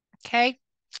 Okay.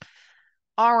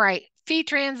 All right. Fee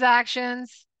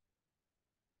transactions.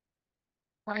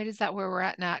 Right. Is that where we're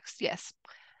at next? Yes.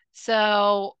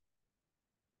 So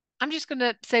I'm just going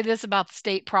to say this about the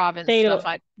state province stuff.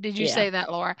 Data, Did you yeah. say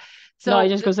that, Laura? No, I So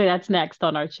just gonna say that's next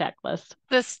on our checklist.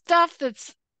 the stuff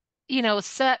that's,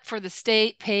 set for the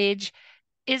state page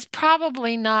is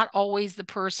probably not always the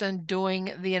person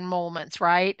doing the enrollments,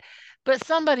 right? But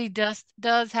somebody does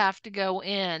have to go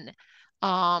in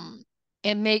um,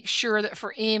 and make sure that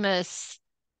for EMIS,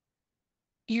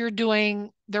 you're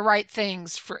doing the right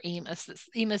things for EMIS.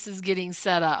 EMIS is getting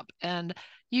set up. And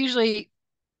usually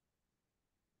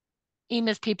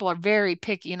EMIS people are very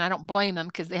picky, and I don't blame them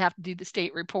because they have to do the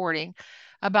state reporting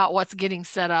about what's getting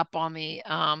set up on the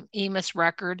EMIS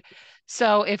record.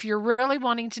 So if you're really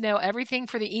wanting to know everything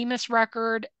for the EMIS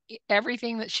record,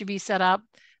 everything that should be set up,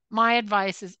 my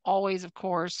advice is always, of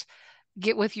course,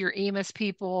 get with your EMIS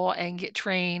people and get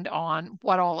trained on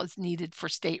what all is needed for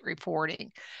state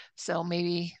reporting. So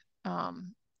maybe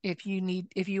if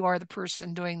you are the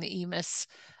person doing the EMIS,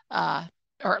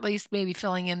 or at least maybe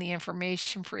filling in the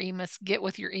information for EMIS, get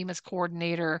with your EMIS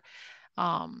coordinator.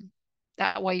 Um,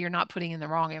 that way you're not putting in the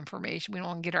wrong information. We don't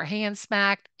want to get our hands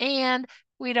smacked, and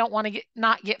we don't want to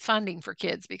not get funding for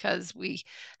kids because we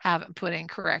haven't put in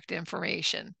correct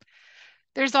information.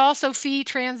 There's also fee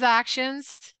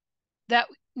transactions that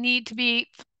need to be,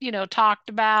 talked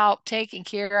about, taken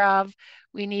care of.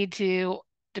 We need to,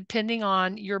 depending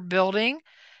on your building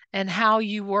and how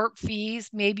you work fees,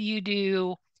 maybe you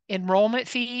do enrollment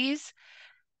fees.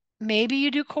 Maybe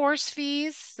you do course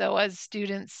fees. So as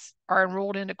students are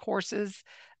enrolled into courses,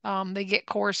 they get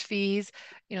course fees.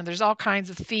 There's all kinds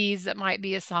of fees that might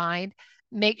be assigned.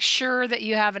 Make sure that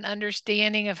you have an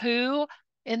understanding of who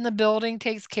in the building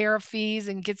takes care of fees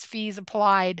and gets fees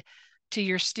applied to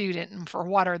your student and for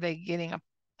what are they're getting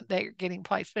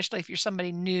applied, especially if you're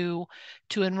somebody new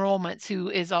to enrollments who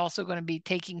is also going to be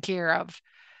taking care of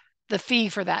the fee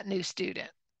for that new student.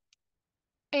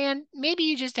 And maybe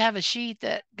you just have a sheet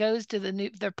that goes to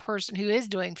the person who is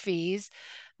doing fees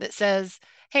that says,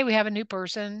 "Hey, we have a new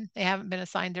person. They haven't been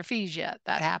assigned their fees yet."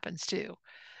 That happens too.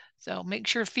 So make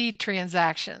sure fee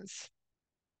transactions.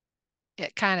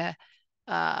 It kind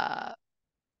of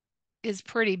is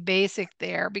pretty basic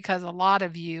there because a lot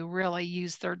of you really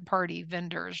use third-party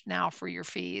vendors now for your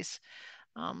fees.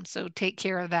 So take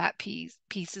care of that piece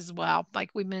as well.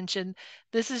 Like we mentioned,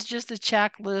 this is just a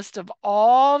checklist of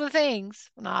all the things,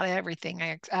 not everything.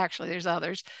 Actually, there's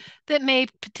others that may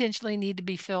potentially need to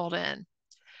be filled in.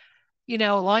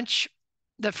 Lunch,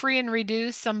 the free and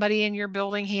reduced, somebody in your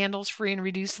building handles free and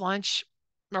reduced lunch,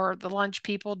 or the lunch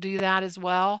people do that as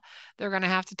well. They're going to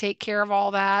have to take care of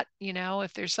all that,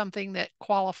 if there's something that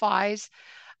qualifies.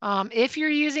 If you're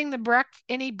using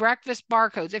any breakfast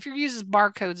barcodes, if you're using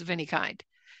barcodes of any kind,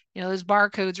 those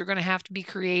barcodes are going to have to be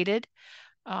created.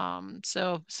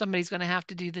 So somebody's going to have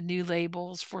to do the new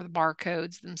labels for the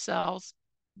barcodes themselves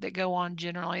that go on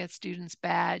generally a student's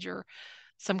badge or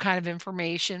some kind of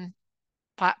information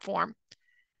platform.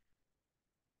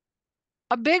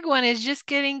 A big one is just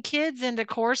getting kids into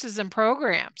courses and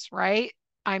programs, right?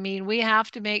 I mean, we have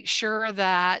to make sure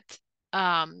that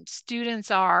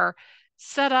students are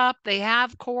set up, they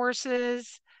have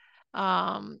courses.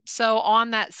 So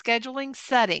on that scheduling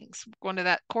settings, going to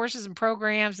that courses and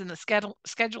programs and the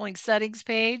scheduling settings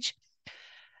page,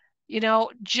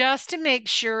 just to make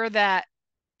sure that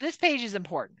this page is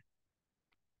important.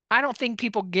 I don't think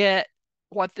people get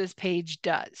what this page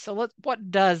does. So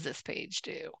what does this page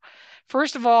do?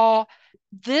 First of all,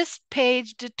 this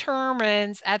page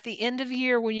determines at the end of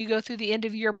year, when you go through the end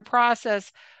of year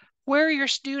process, where your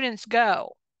students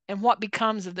go and what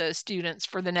becomes of those students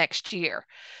for the next year.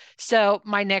 So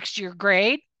my next year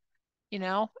grade,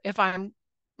 if I'm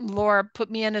Laura put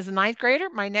me in as a ninth grader,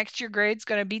 my next year grade is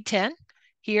going to be 10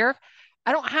 here.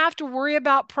 I don't have to worry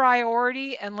about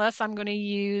priority unless I'm going to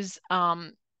use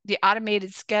the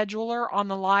automated scheduler on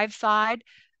the live side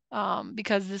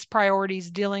because this priority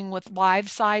is dealing with live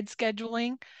side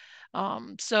scheduling.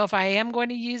 So if I am going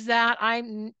to use that,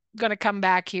 I'm going to come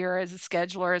back here as a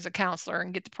scheduler, as a counselor,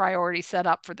 and get the priority set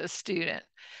up for this student.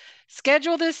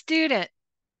 Schedule this student.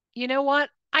 You know what?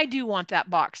 I do want that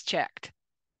box checked.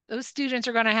 Those students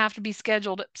are going to have to be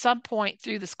scheduled at some point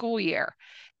through the school year.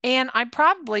 And I'm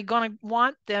probably going to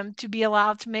want them to be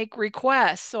allowed to make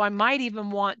requests. So I might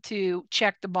even want to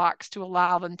check the box to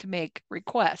allow them to make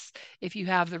requests if you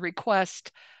have the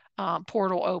request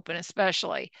portal open,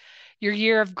 especially. Your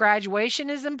year of graduation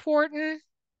is important.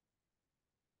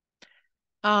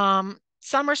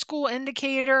 Summer school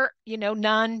indicator,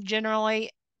 none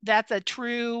generally. That's a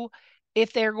true,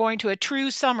 if they're going to a true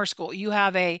summer school, you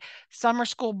have a summer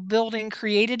school building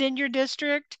created in your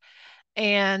district,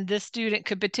 and this student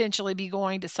could potentially be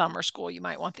going to summer school. You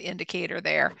might want the indicator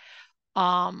there.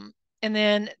 And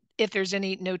then if there's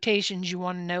any notations you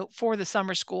want to note for the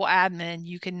summer school admin,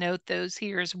 you can note those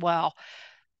here as well.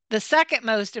 The second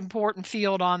most important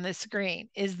field on this screen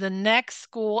is the next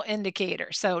school indicator.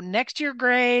 So next year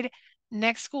grade,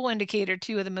 next school indicator,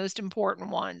 two of the most important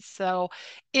ones. So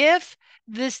if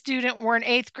this student were an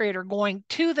eighth grader going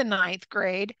to the ninth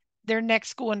grade, their next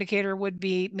school indicator would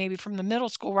be maybe from the middle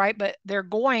school, right? But they're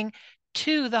going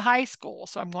to the high school.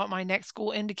 So I want my next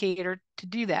school indicator to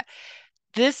do that.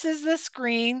 This is the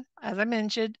screen, as I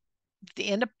mentioned, the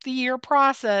end of the year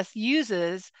process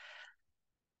uses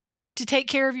to take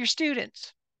care of your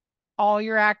students. All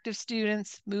your active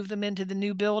students, move them into the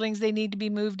new buildings they need to be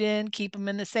moved in, keep them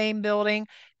in the same building,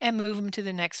 and move them to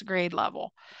the next grade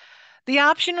level. The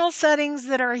optional settings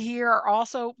that are here are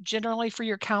also generally for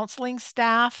your counseling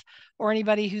staff or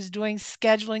anybody who's doing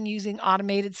scheduling using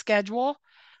automated schedule.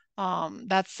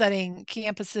 That's setting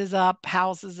campuses up,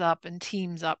 houses up, and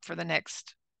teams up for the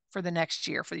next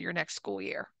year, for your next school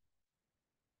year.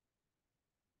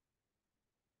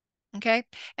 Okay.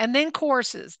 And then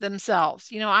courses themselves.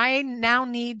 I now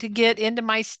need to get into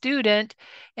my student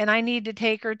and I need to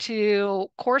take her to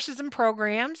courses and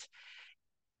programs.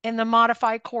 in the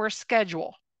modify course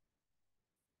schedule.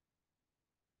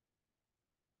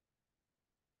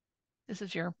 This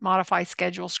is your modify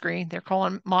schedule screen. They're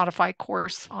calling modify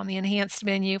course on the enhanced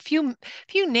menu. Few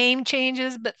name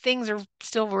changes, but things are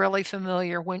still really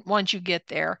familiar once you get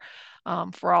there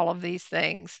for all of these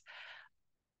things.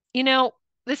 You know,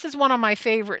 this is one of my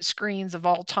favorite screens of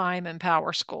all time in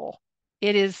PowerSchool.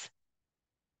 It is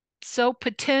so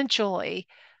potentially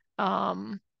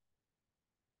um,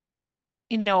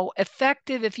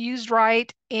 effective if used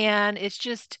right, and it's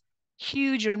just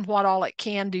huge in what all it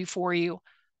can do for you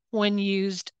when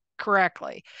used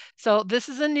correctly. So this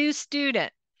is a new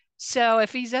student. So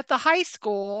if he's at the high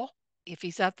school, if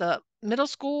he's at the middle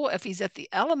school, if he's at the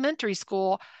elementary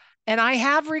school, and I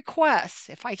have requests,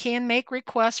 if I can make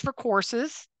requests for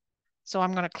courses, so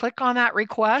I'm going to click on that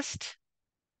request.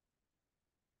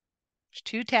 There's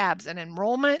two tabs, an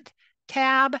enrollment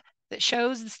tab that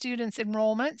shows the student's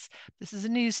enrollments. This is a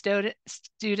new student,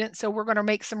 so we're going to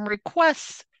make some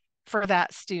requests for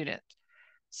that student.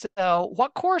 So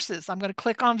what courses? I'm going to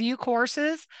click on view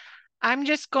courses. I'm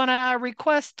just going to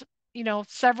request,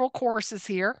 several courses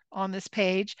here on this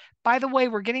page. By the way,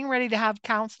 we're getting ready to have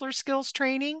counselor skills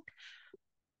training.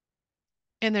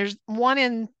 And there's one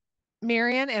in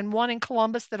Marion and one in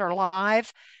Columbus that are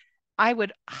live. I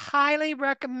would highly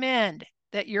recommend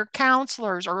that your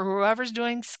counselors or whoever's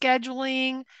doing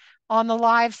scheduling on the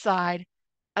live side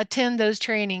attend those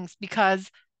trainings,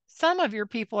 because some of your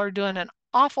people are doing an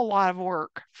awful lot of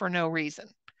work for no reason.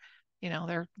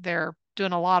 They're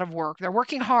doing a lot of work. They're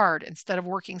working hard instead of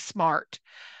working smart.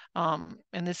 And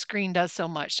this screen does so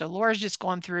much. So Laura's just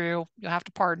gone through, you'll have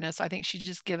to pardon us. I think she's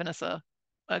just given us a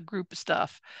group of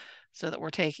stuff so that we're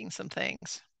taking some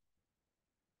things.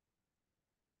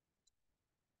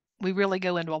 We really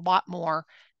go into a lot more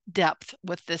depth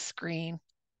with this screen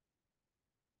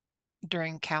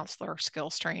during counselor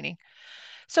skills training.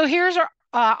 So here's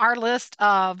our list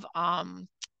of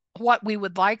what we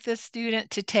would like this student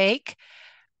to take.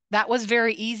 That was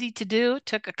very easy to do. It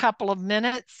took a couple of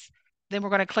minutes. Then we're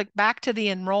going to click back to the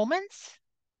enrollments.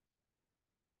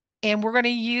 And we're going to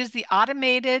use the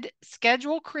automated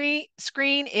schedule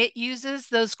screen. It uses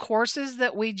those courses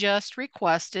that we just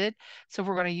requested. So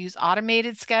we're going to use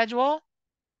automated schedule.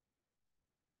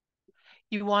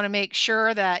 You want to make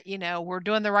sure that, we're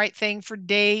doing the right thing for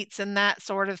dates and that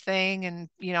sort of thing. And,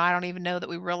 I don't even know that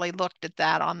we really looked at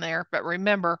that on there. But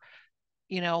remember,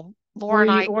 Laura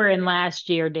and I, We're in last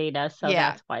year data, so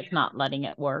yeah, that's why it's not letting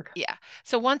it work. yeah.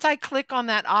 So once I click on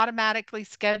that automatically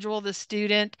schedule the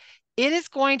student, it is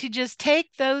going to just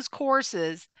take those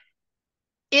courses.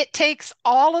 It takes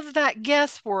all of that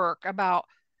guesswork about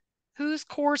whose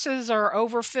courses are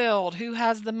overfilled, who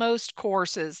has the most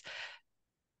courses,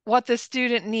 what the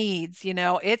student needs.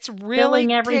 It's really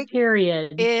Filling every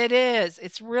period. it is.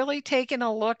 It's really taking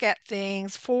a look at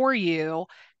things for you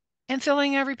and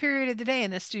filling every period of the day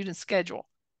in the student's schedule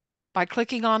by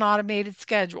clicking on automated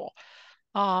schedule.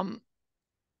 Um,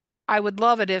 I would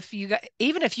love it if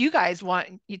even if you guys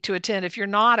want to attend, if you're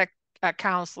not a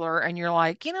counselor and you're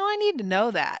like, I need to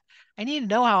know that. I need to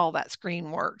know how all that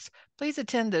screen works. Please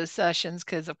attend those sessions,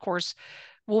 because of course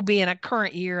we'll be in a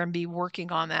current year and be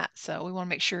working on that. So we want to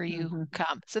make sure you Mm-hmm.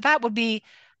 come. So that would be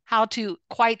how to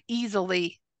quite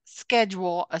easily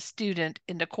schedule a student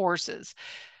into courses.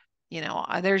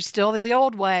 There's still the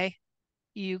old way.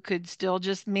 You could still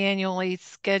just manually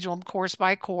schedule them course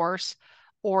by course,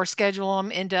 or schedule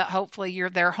them into, hopefully you're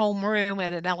their homeroom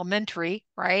at an elementary,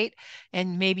 right?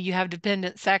 And maybe you have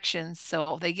dependent sections,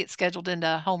 so they get scheduled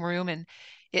into homeroom and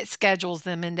it schedules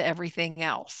them into everything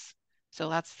else. So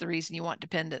that's the reason you want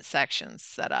dependent sections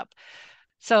set up.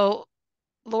 So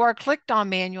Laura clicked on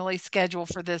manually schedule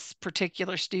for this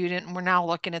particular student, and we're now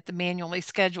looking at the manually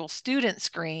schedule student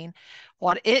screen.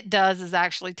 What it does is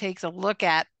actually takes a look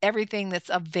at everything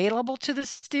that's available to the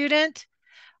student.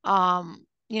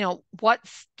 What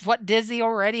does he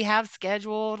already have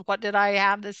scheduled? What did I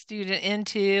have the student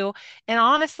into? And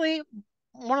honestly,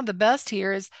 one of the best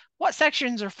here is what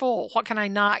sections are full? What can I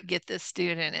not get this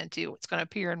student into? It's going to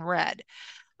appear in red.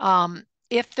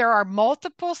 If there are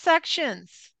multiple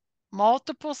sections,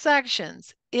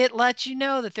 it lets you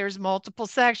know that there's multiple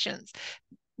sections.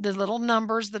 The little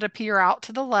numbers that appear out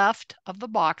to the left of the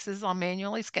boxes on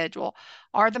manually schedule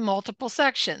are the multiple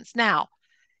sections. Now,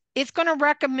 it's going to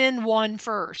recommend one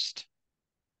first.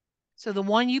 So the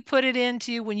one you put it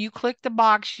into, when you click the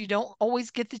box, you don't always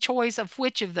get the choice of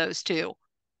which of those two.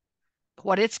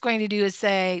 What it's going to do is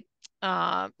say,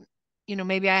 uh,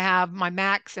 maybe I have my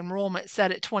max enrollment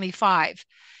set at 25,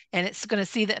 and it's going to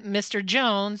see that Mr.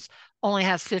 Jones only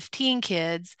has 15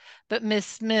 kids, but Miss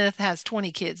Smith has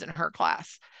 20 kids in her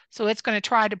class. So it's going to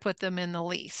try to put them in the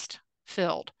least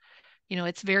filled.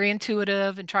 It's very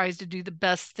intuitive and tries to do the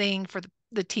best thing for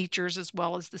the teachers as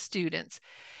well as the students.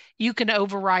 You can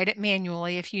override it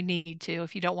manually if you need to,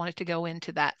 if you don't want it to go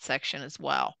into that section as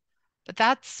well. But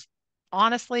that's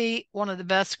honestly one of the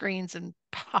best screens in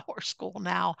PowerSchool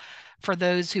now for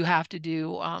those who have to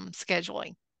do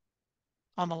scheduling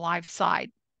on the live side.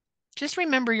 Just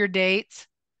remember your dates.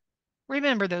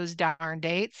 Remember those darn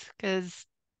dates because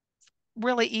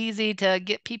really easy to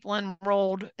get people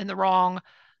enrolled in the wrong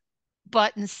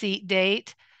button seat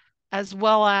date, as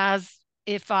well as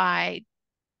if I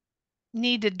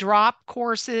need to drop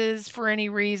courses for any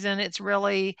reason, it's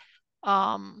really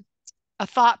um, a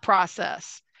thought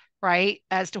process, right?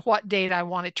 As to what date I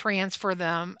want to transfer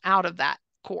them out of that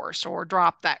course or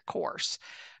drop that course.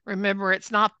 Remember,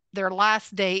 it's not their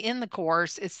last day in the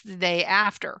course, it's the day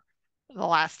after the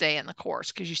last day in the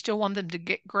course because you still want them to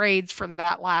get grades for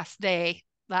that last day,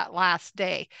 that last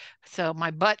day. So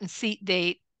my button seat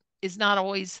date is not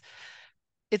always,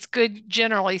 it's good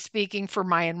generally speaking for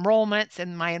my enrollments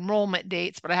and my enrollment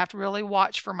dates, but I have to really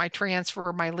watch for my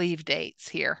transfer, my leave dates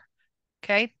here.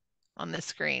 Okay, on this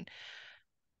screen.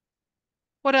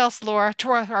 What else, Laura?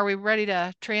 Are we ready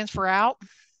to transfer out?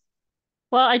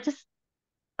 Well, I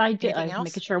Anything was making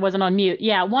else? sure it wasn't on mute.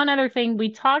 Yeah, one other thing,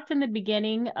 we talked in the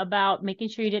beginning about making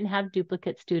sure you didn't have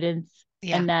duplicate students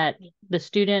Yeah. and that the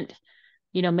student,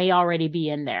 may already be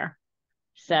in there.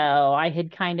 So I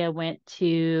had kind of went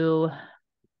to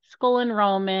school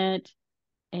enrollment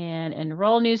and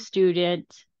enroll new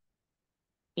student.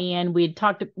 And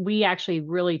we actually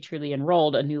really truly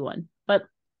enrolled a new one, but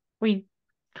we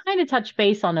kind of touched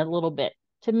base on it a little bit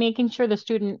to making sure the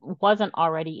student wasn't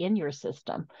already in your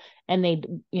system and they,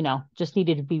 just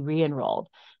needed to be re-enrolled.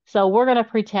 So we're going to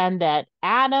pretend that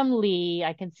Adam Lee,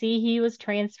 I can see he was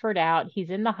transferred out. He's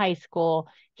in the high school.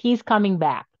 He's coming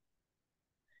back.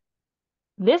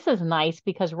 This is nice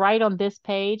because right on this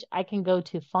page, I can go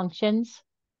to functions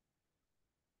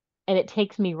and it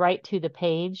takes me right to the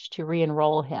page to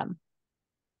re-enroll him.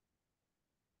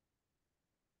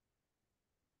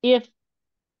 If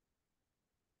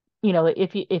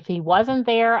if he wasn't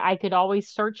there, I could always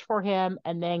search for him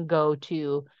and then go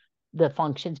to the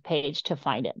functions page to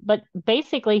find it. But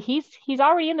basically, he's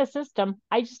already in the system.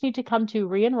 I just need to come to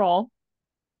re-enroll.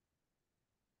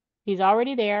 He's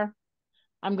already there.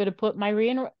 I'm going to put my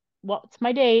re-enroll. What's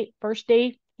my date? First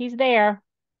date. He's there,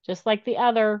 just like the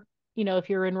other. If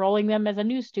you're enrolling them as a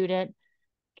new student,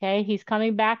 okay, he's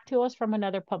coming back to us from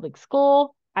another public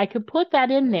school. I could put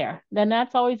that in there. Then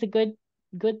that's always a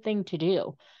good thing to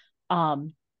do.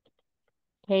 Um,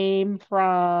 Came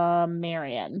from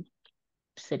Marion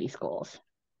City Schools.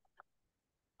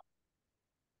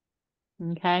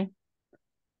 Okay.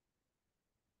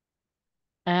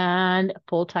 And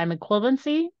full-time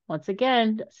equivalency, once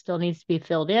again, still needs to be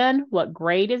filled in. What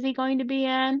grade is he going to be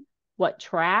in? What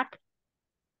track?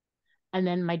 And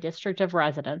then my district of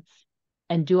residence.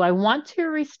 And do I want to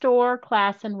restore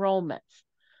class enrollments?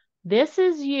 This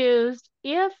is used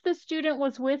if the student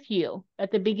was with you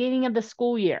at the beginning of the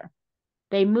school year.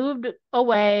 They moved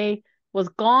away, was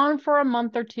gone for a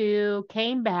month or two,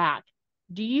 came back.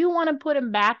 Do you want to put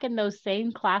them back in those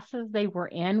same classes they were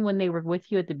in when they were with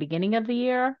you at the beginning of the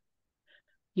year?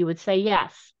 You would say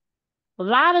yes. A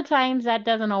lot of times that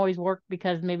doesn't always work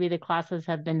because maybe the classes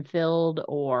have been filled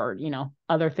or,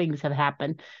 other things have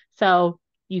happened. So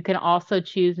you can also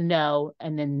choose no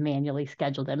and then manually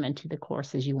schedule them into the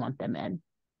courses you want them in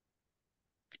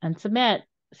and submit.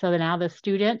 So now the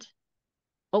student,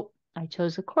 oh, I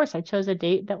chose a course. I chose a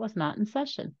date that was not in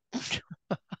session.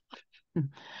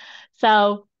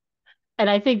 So, and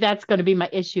I think that's going to be my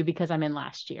issue because I'm in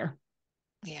last year.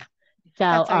 Yeah. So,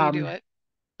 That's how you do it.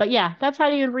 but yeah, that's how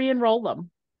you re-enroll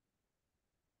them.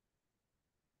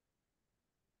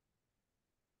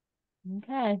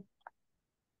 Okay.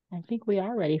 I think we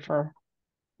are ready for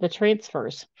the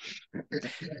transfers.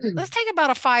 Let's take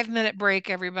about a 5-minute break,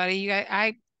 everybody.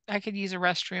 I could use a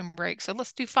restroom break. So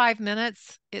let's do 5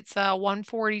 minutes. It's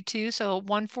 1:42. So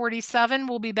 1:47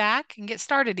 we'll be back and get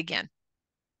started again.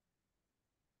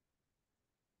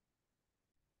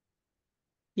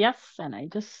 Yes, and I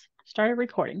just started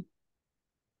recording.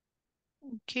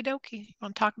 Okie dokie. You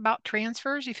want to talk about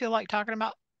transfers? You feel like talking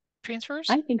about transfers?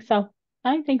 I think so.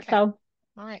 I think Okay. so.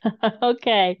 All right.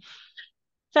 Okay.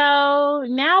 So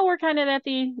now we're kind of at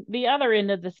the other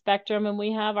end of the spectrum and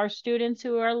we have our students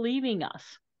who are leaving us.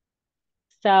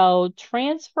 So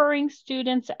transferring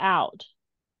students out.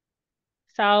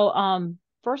 So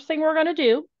first thing we're going to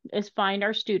do is find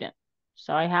our student.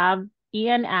 So I have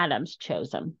Ian Adams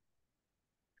chosen.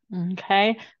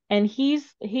 Okay. And he's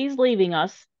leaving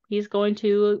us. He's going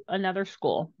to another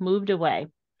school, moved away.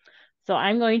 So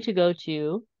I'm going to go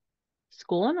to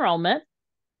school enrollment.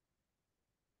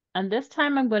 And this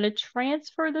time I'm going to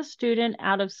transfer the student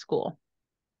out of school.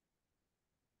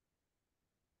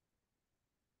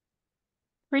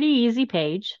 Pretty easy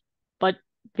page, but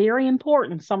very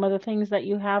important, some of the things that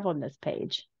you have on this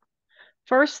page.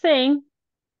 First thing,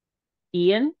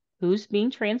 Ian, who's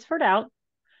being transferred out,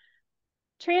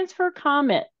 transfer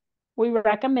comment. We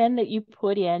recommend that you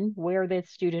put in where the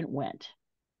student went.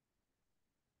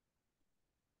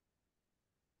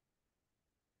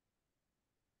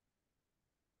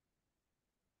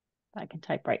 I can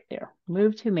type right there.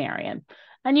 Move to Marion.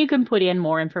 And you can put in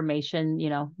more information, you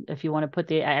know, if you want to put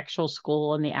the actual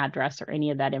school and the address or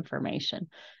any of that information.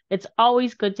 It's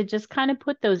always good to just kind of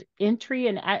put those entry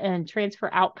and transfer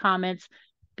out comments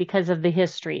because of the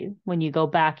history. When you go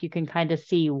back, you can kind of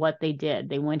see what they did.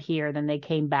 They went here, then they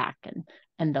came back,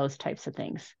 and those types of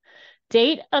things.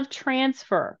 Date of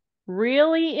transfer,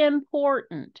 really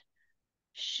important,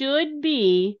 should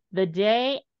be the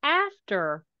day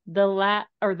after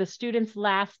the student's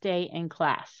last day in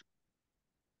class.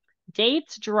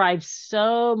 Dates drive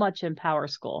so much in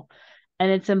PowerSchool,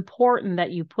 and it's important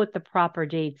that you put the proper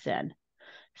dates in.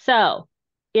 So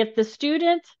if the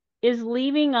student is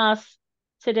leaving us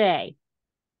today,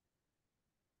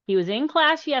 he was in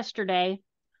class yesterday,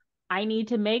 I need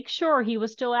to make sure he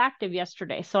was still active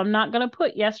yesterday. So I'm not going to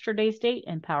put yesterday's date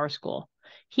in PowerSchool.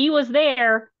 He was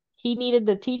there. He needed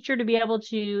the teacher to be able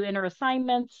to enter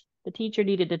assignments. The teacher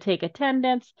needed to take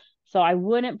attendance. So I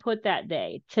wouldn't put that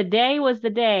day. Today was the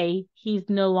day he's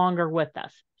no longer with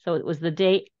us. So it was the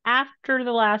day after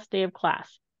the last day of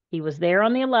class. He was there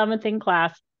on the 11th in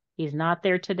class. He's not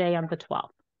there today on the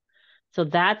 12th. So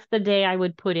that's the day I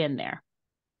would put in there.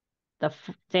 The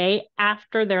day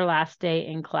after their last day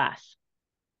in class.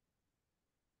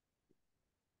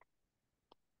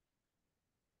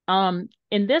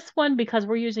 In this one, because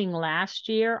we're using last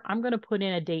year, I'm going to put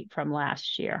in a date from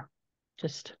last year,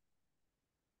 just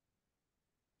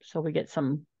so we get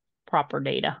some proper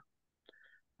data.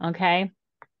 Okay.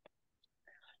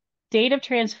 Date of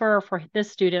transfer for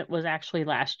this student was actually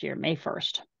last year, May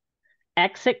 1st.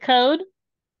 Exit code.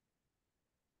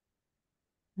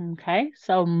 Okay,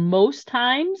 so most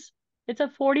times it's a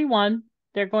 41.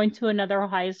 They're going to another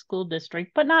high school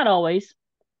district, but not always.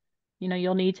 You know,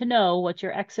 you'll need to know what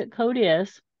your exit code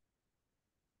is.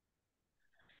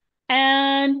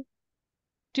 And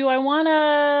do I want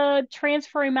to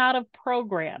transfer him out of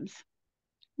programs?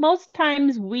 Most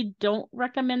times we don't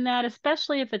recommend that,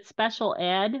 especially if it's special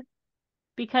ed,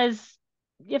 because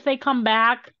if they come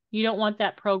back, you don't want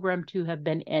that program to have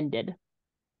been ended.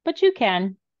 But you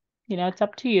can, you know, it's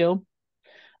up to you.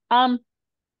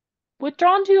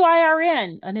 Withdrawn to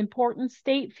IRN, an important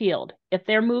state field. If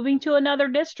they're moving to another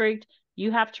district,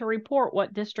 you have to report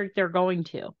what district they're going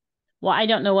to. Well, I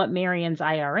don't know what Marion's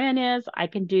IRN is. I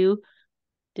can do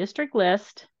district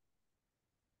list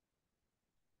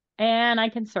and I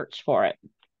can search for it.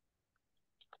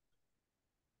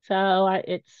 So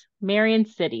it's Marion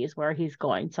City is where he's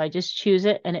going. So I just choose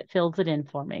it and it fills it in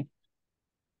for me.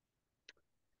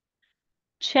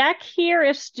 Check here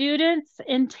if students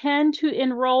intend to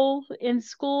enroll in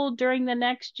school during the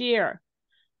next year.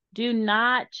 Do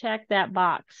not check that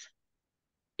box.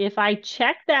 If I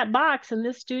check that box and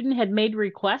this student had made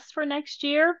requests for next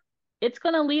year, it's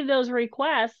going to leave those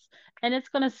requests and it's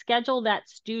going to schedule that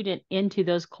student into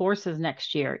those courses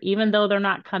next year, even though they're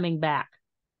not coming back.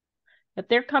 If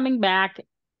they're coming back,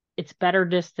 it's better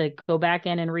just to go back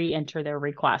in and re-enter their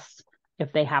requests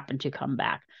if they happen to come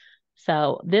back.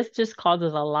 So this just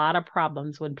causes a lot of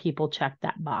problems when people check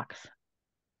that box.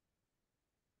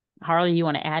 Harley, you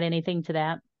want to add anything to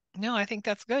that? No, I think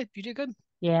that's good. You did good.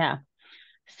 Yeah.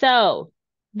 So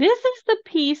this is the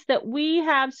piece that we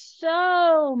have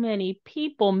so many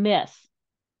people miss.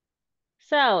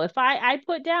 So if I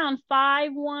put down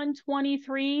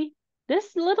 5-1-23,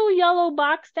 this little yellow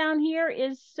box down here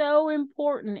is so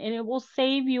important and it will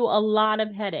save you a lot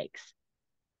of headaches.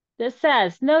 This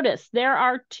says, notice there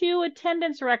are 2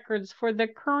 attendance records for the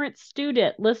current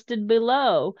student listed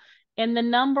below and the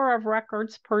number of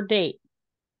records per date.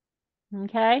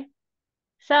 Okay,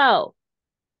 so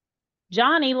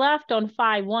Johnny left on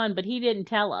 5-1, but he didn't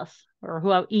tell us, or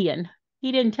who, Ian,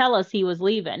 he didn't tell us he was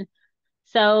leaving.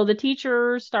 So the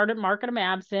teacher started marking him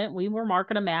absent. We were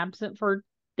marking him absent for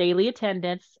daily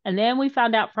attendance. And then we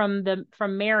found out from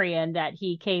Marion that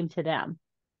he came to them.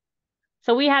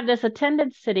 So we have this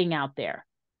attendance sitting out there.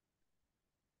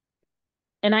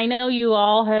 And I know you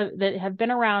all have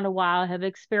been around a while have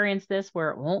experienced this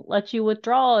where it won't let you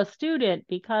withdraw a student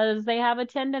because they have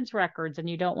attendance records and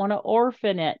you don't want to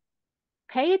orphan it.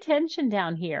 Pay attention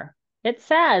down here. It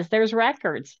says there's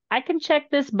records. I can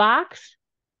check this box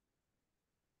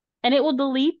and it will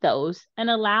delete those and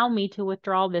allow me to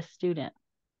withdraw this student.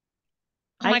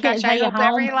 Oh I my can't gosh, tell I you hope how.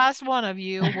 every last one of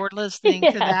you were listening to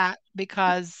Yes. that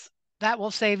because that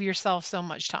will save yourself so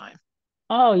much time.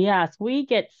 Oh, yes. We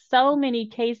get so many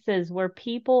cases where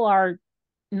people are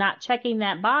not checking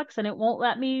that box and it won't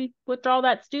let me withdraw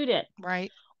that student.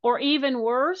 Right? Or even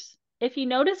worse, if you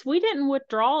notice, we didn't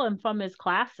withdraw him from his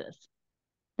classes.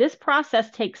 This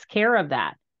process takes care of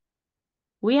that.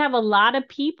 We have a lot of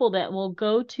people that will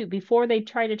go to, before they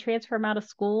try to transfer them out of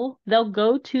school, they'll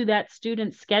go to that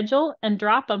student's schedule and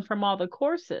drop them from all the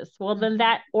courses. Well, then Hmm.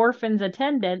 that orphans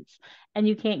attendance, and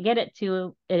you can't get it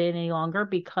to it any longer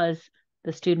because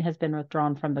the student has been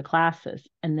withdrawn from the classes.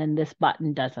 And then this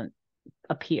button doesn't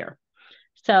appear.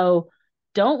 So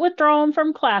don't withdraw them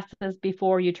from classes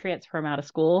before you transfer them out of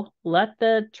school. Let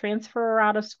the transfer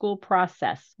out of school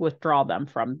process withdraw them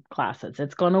from classes.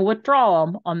 It's going to withdraw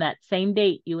them on that same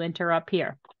date you enter up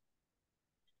here.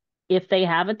 If they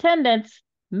have attendance,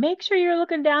 make sure you're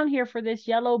looking down here for this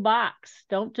yellow box.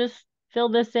 Don't just fill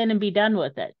this in and be done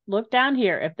with it. Look down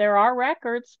here. If there are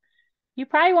records, you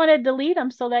probably want to delete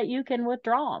them so that you can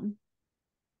withdraw them.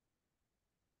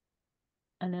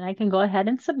 And then I can go ahead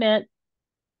and submit,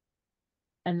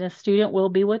 and this student will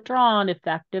be withdrawn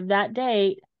effective that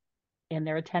date, and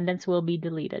their attendance will be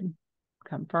deleted.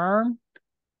 Confirm.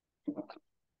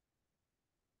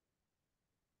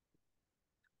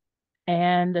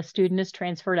 And the student is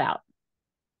transferred out.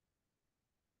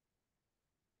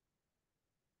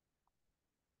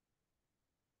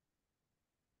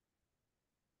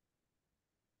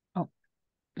 Oh,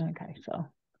 okay. So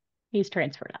he's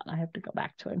transferred out. I have to go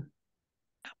back to him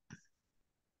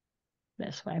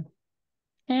this way.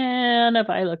 And if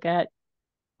I look at,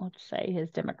 let's say, his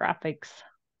demographics,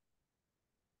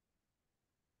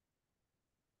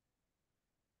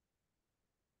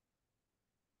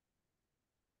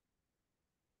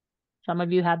 some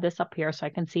of you have this up here, so I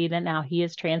can see that now he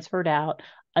is transferred out.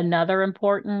 Another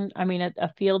important, I mean,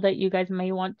 a field that you guys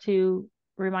may want to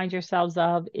remind yourselves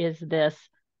of is this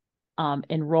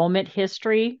enrollment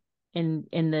history. In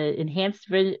the enhanced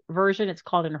version, it's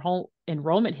called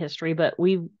enrollment history, but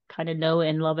we kind of know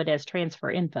and love it as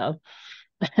transfer info.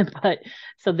 But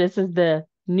so this is the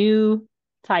new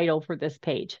title for this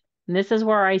page. And this is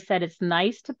where I said it's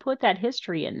nice to put that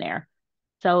history in there.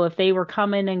 So if they were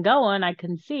coming and going, I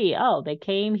can see, oh, they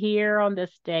came here on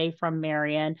this day from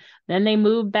Marion, then they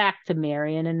moved back to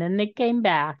Marion, and then they came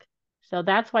back. So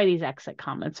that's why these exit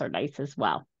comments are nice as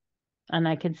well. And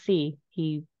I can see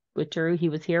he withdrew. He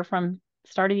was here from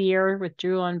start of the year,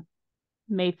 withdrew on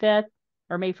May 5th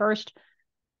or May 1st,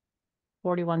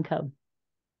 41 code.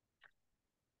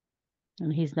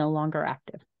 And he's no longer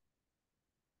active.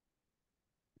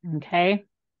 Okay.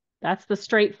 That's the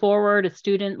straightforward. A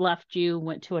student left you,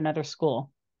 went to another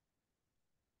school.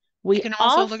 You We can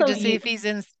also look also to see use, if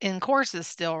he's in courses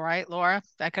still, right, Laura?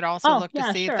 I could also oh, look to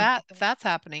yeah, see if sure. that's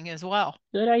happening as well.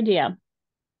 Good idea.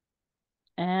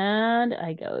 And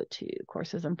I go to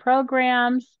courses and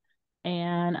programs,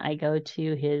 and I go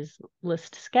to his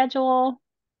list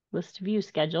view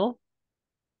schedule.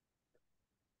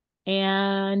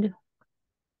 And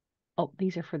oh,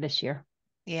 these are for this year.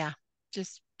 Yeah.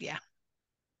 Just yeah.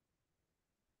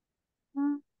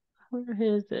 Where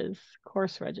his is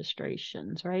course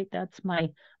registrations, right? That's my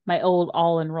old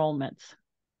all enrollments.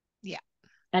 Yeah.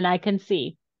 And I can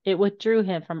see it withdrew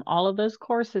him from all of those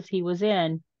courses he was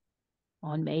in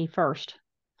on May 1st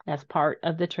as part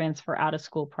of the transfer out of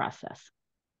school process.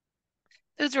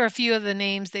 Those are a few of the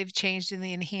names they've changed in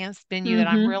the enhanced menu that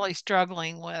I'm Mm-hmm. really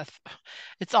struggling with.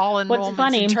 It's all What's enrollments and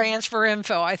funny, transfer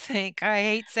info, I think. I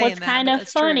hate what's saying that, kind but of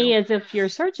that's true. funny is if you're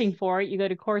searching for it, you go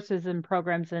to courses and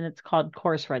programs and it's called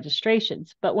course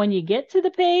registrations. But when you get to the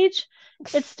page,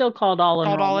 it's still called all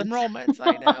Called all enrollments. enrollments.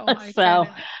 I know. I kind So of,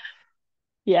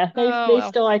 yeah, oh they well.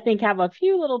 still I think have a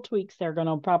few little tweaks they're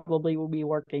gonna probably will be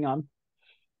working on.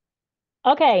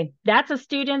 Okay, that's a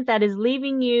student that is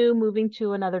leaving you, moving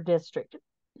to another district.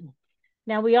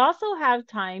 Now we also have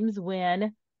times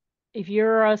when if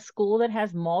you're a school that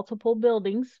has multiple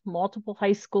buildings, multiple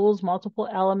high schools, multiple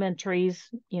elementaries,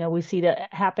 we see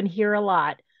that happen here a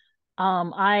lot.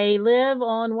 I live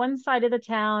on one side of the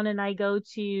town and I go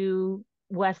to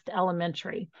West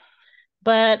Elementary,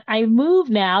 but I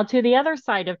moved now to the other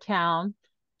side of town.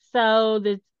 So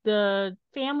the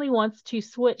family wants to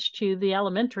switch to the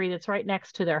elementary that's right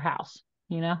next to their house.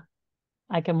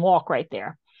 I can walk right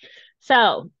there.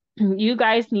 So you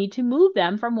guys need to move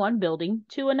them from one building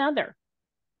to another.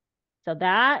 So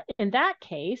that in that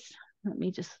case, let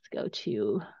me just go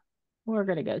to, we're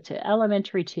going to go to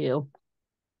elementary 2.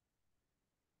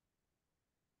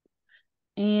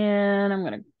 And I'm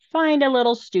going to find a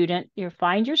little student. You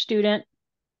find your student,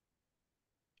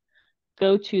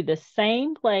 go to the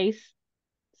same place,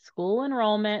 school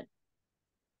enrollment,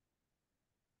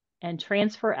 and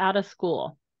transfer out of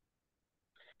school.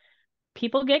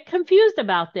 People get confused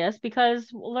about this because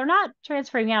well, they're not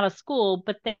transferring out of school,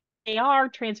 but they are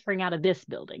transferring out of this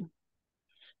building.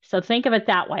 So think of it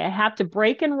that way. I have to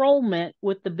break enrollment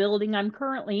with the building I'm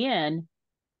currently in,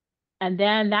 and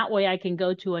then that way I can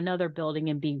go to another building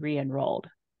and be re-enrolled.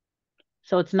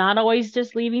 So it's not always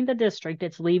just leaving the district,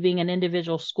 it's leaving an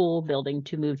individual school building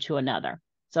to move to another.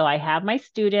 So I have my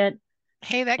student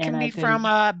Hey, that and can I be from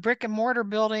can, a brick and mortar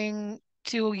building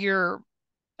to your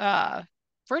uh,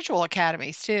 virtual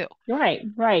academies too. right.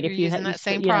 You're If you using you that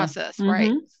same yeah. process,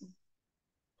 right? Mm-hmm.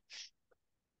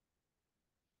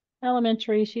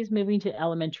 Elementary, she's moving to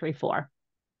elementary 4.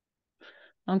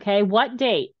 Okay, what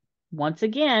date? Once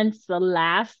again, it's the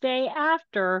last day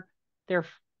after their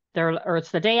or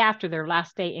it's the day after their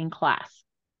last day in class.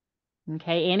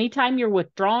 Okay, anytime you're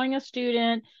withdrawing a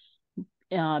student,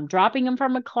 dropping them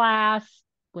from a class,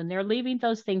 when they're leaving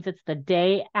those things, it's the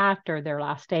day after their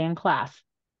last day in class.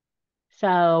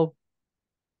 So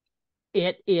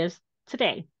it is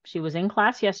today. She was in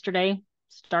class yesterday.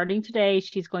 Starting today,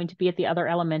 she's going to be at the other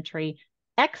elementary.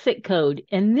 Exit code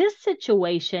in this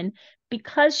situation,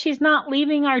 because she's not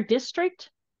leaving our district,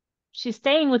 she's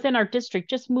staying within our district,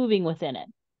 just moving within it.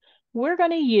 We're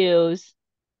going to use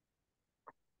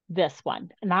this one.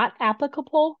 Not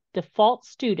applicable, default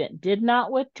student, did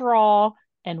not withdraw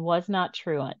and was not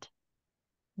truant.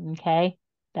 Okay,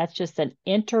 that's just an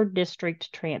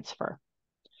inter-district transfer.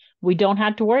 We don't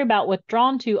have to worry about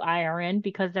withdrawn to IRN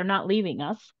because they're not leaving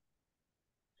us.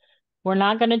 We're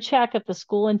not going to check if the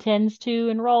school intends to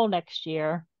enroll next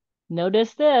year.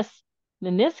 Notice this.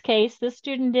 In this case, this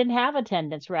student didn't have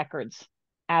attendance records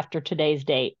after today's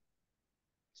date.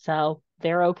 So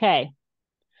they're okay.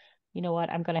 You know what?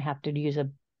 I'm going to have to use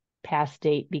a past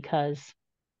date because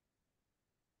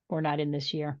we're not in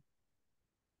this year.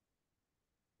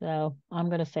 So I'm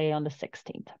going to say on the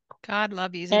 16th God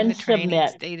love using and the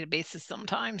trainings submit. databases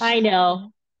sometimes. I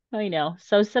know. I know.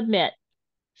 So submit.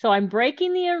 So I'm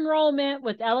breaking the enrollment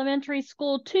with elementary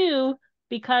school 2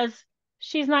 because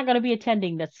she's not going to be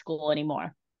attending this school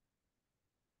anymore.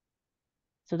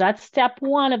 So that's step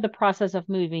 1 of the process of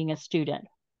moving a student.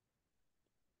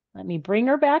 Let me bring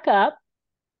her back up.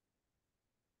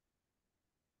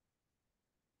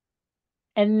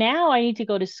 And now I need to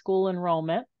go to school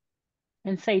enrollment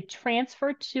and say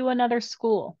transfer to another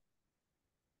school.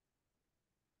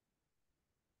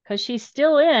 Because she's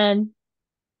still in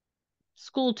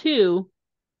school 2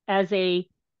 as a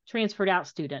transferred out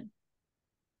student.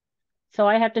 So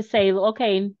I have to say,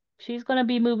 okay, she's going to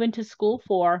be moving to school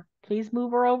 4. Please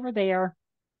move her over there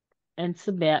and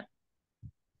submit.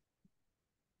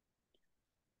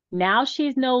 Now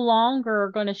she's no longer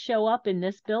going to show up in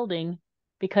this building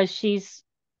because she's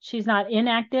not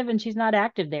inactive and she's not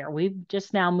active there. We've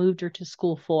just now moved her to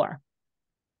school 4.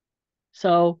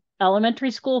 So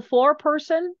elementary school 4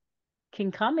 person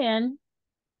can come in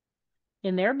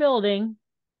their building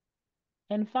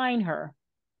and find her.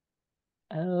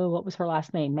 Oh, what was her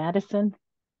last name? Madison?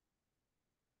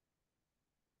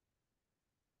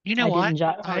 You know I what? didn't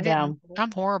jot I her didn't. down.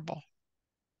 I'm horrible.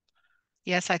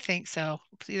 Yes, I think so.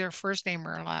 It's either first name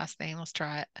or last name. Let's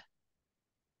try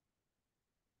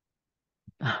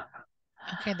it.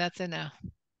 Okay, that's a no.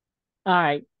 All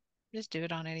right. Just do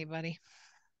it on anybody.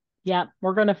 Yeah,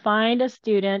 we're going to find a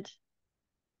student,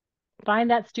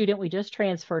 find that student we just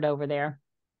transferred over there.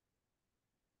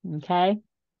 Okay.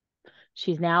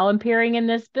 She's now appearing in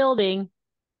this building,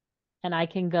 and I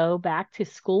can go back to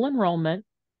school enrollment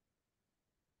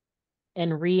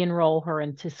and re-enroll her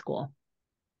into school.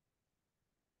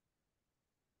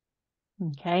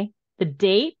 Okay. The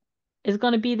date is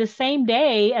going to be the same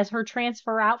day as her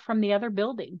transfer out from the other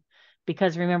building,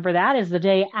 because remember, that is the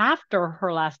day after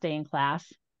her last day in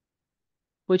class,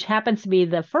 which happens to be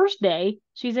the first day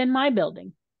she's in my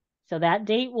building. So that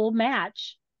date will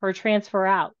match her transfer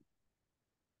out.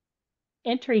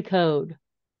 Entry code.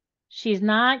 She's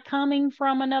not coming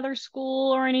from another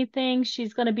school or anything.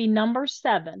 She's going to be number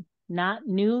 7, not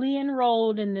newly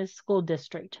enrolled in this school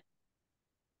district.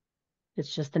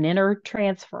 It's just an inner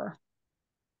transfer.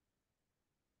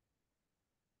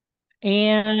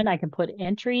 And I can put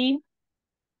entry.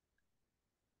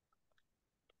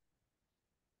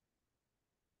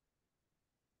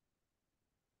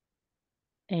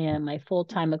 and my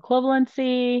full-time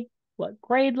equivalency. What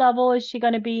grade level is she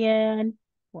going to be in?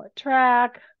 What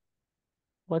track?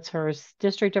 What's her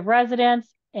district of residence?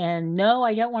 And no,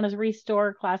 I don't want to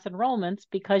restore class enrollments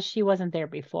because she wasn't there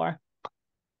before.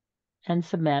 And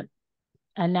submit.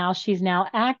 And now she's now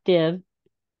active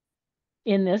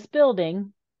in this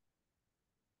building.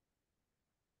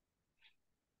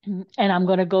 And I'm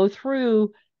going to go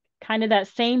through kind of that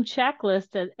same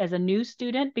checklist as a new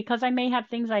student because I may have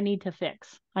things I need to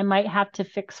fix. I might have to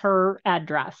fix her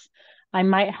address. I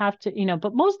might have to,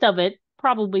 but most of it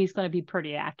probably is going to be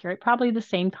pretty accurate, probably the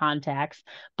same contacts,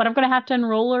 but I'm going to have to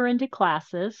enroll her into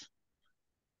classes,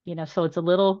 so it's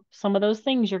some of those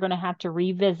things you're going to have to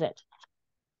revisit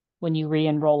when you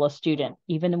re-enroll a student,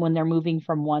 even when they're moving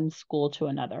from one school to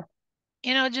another.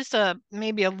 Just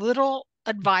maybe a little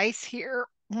advice here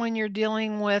when you're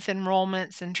dealing with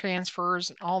enrollments and transfers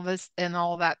and all this and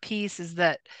all that piece is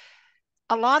that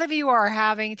a lot of you are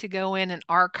having to go in and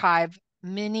archive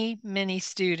many, many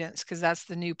students because that's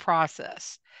the new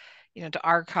process, to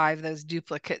archive those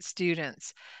duplicate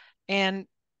students. And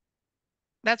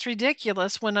that's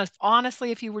ridiculous when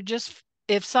honestly,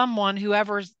 if someone,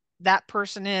 whoever that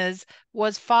person is,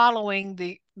 was following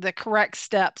the correct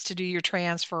steps to do your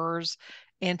transfers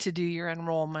and to do your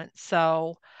enrollment.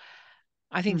 So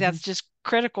I think Mm-hmm. that's just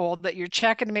critical that you're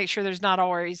checking to make sure there's not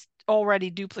always already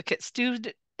duplicate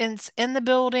students in the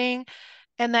building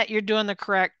and that you're doing the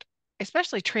correct,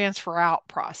 especially transfer out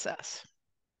process,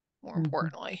 more Mm-hmm.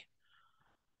 importantly.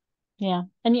 Yeah.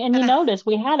 And you And notice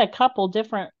we had a couple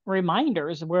different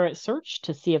reminders where it searched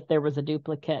to see if there was a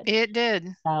duplicate. it did.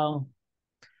 So,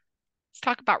 Let's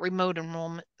talk about remote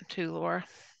enrollment too, Laura,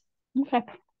 okay,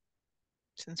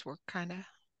 since we're kind of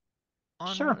on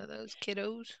one sure. of those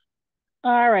kiddos.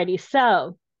 All righty.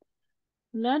 So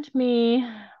let me,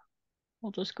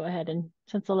 we'll just go ahead and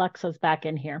since Alexa's back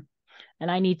in here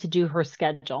and I need to do her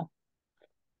schedule.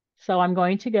 So I'm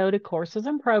going to go to courses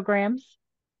and programs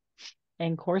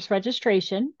and course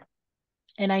registration.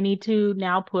 And I need to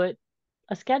now put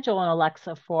a schedule on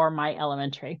Alexa for my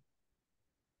elementary.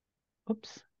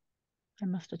 Oops, I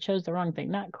must have chose the wrong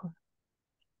thing. Not,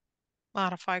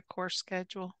 Modify course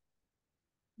schedule.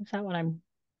 is that what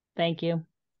thank you.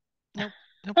 Nope,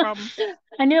 no problem.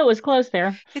 I knew it was close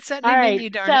there. It's that All new right. menu,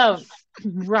 darn it. So,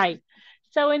 right.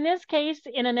 So in this case,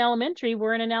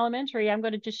 we're in an elementary. I'm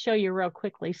going to just show you real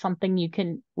quickly something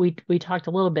we talked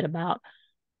a little bit about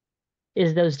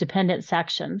is those dependent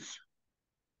sections.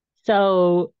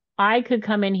 So I could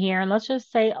come in here and let's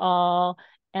just say all,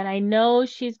 and I know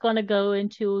she's going to go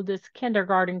into this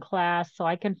kindergarten class. So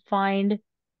I can find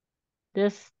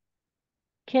this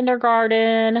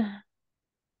kindergarten.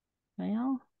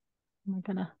 Well, am I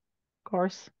gonna, of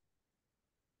course,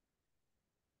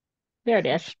 there it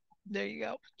is. There you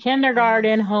go. Homeroom.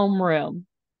 Kindergarten homeroom.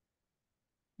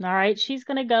 All right, she's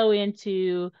going to go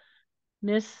into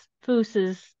Miss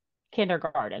Foos's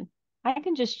kindergarten. I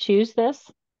can just choose this.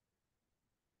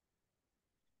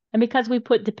 And because we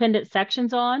put dependent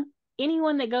sections on,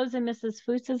 anyone that goes in Mrs.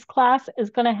 Foos's class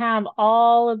is going to have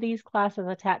all of these classes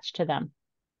attached to them.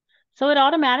 So it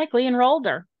automatically enrolled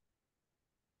her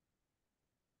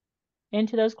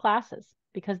into those classes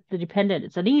because the dependent,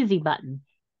 it's an easy button.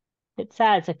 It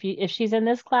says if she's in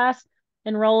this class,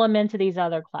 enroll them into these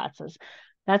other classes.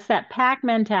 That's that pack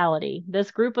mentality.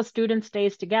 This group of students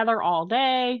stays together all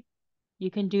day. You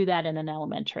can do that in an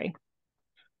elementary.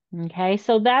 Okay,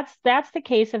 so that's the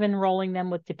case of enrolling them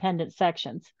with dependent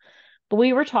sections. But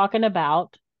we were talking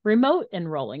about remote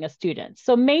enrolling a student.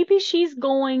 So maybe she's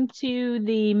going to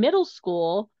the middle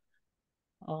school.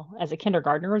 Well, as a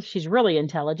kindergartner, she's really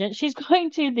intelligent. She's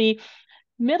going to the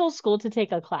middle school to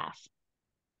take a class.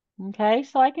 Okay,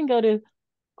 so I can go to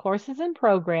courses and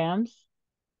programs,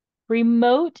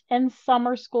 remote and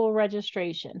summer school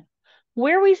registration.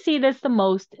 Where we see this the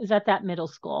most is at that middle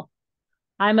school.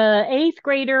 I'm an eighth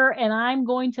grader and I'm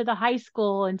going to the high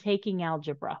school and taking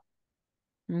algebra.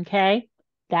 Okay,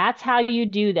 that's how you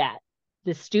do that.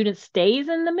 The student stays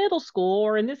in the middle school,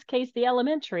 or in this case, the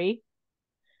elementary,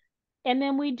 and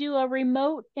then we do a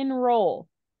remote enroll.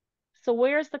 So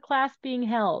where's the class being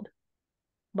held?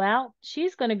 Well,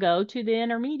 she's going to go to the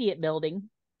intermediate building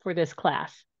for this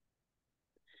class.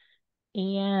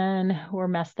 And we're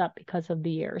messed up because of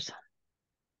the years.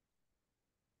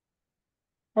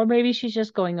 Or maybe she's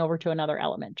just going over to another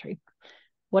elementary,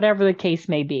 whatever the case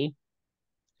may be.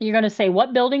 You're going to say,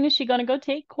 what building is she going to go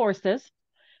take courses?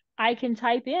 I can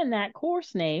type in that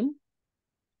course name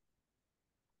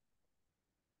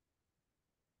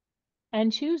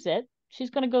and choose it. She's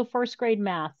going to go first grade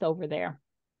math over there.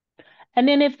 And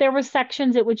then if there were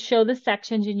sections, it would show the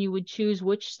sections and you would choose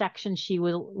which section she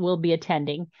will be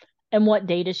attending and what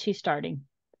date is she starting.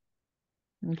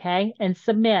 Okay. And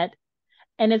submit.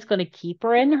 And it's going to keep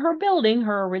her in her building,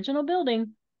 her original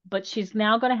building, but she's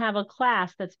now going to have a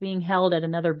class that's being held at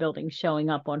another building showing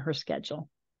up on her schedule.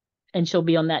 And she'll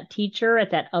be on that teacher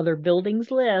at that other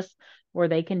building's list where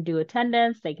they can do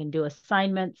attendance, they can do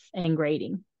assignments and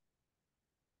grading.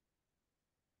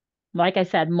 Like I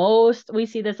said, we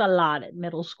see this a lot at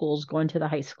middle schools going to the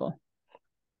high school.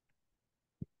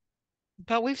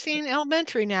 But we've seen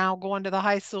elementary now going to the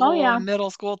high Oh school yeah. and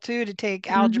middle school too to take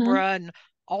Mm-hmm. algebra and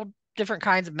all different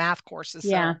kinds of math courses.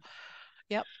 Yeah. So,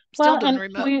 yep, still Well, doing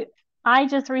and remote. I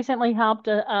just recently helped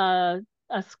a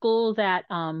school that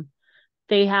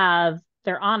they have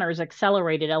their honors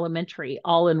accelerated elementary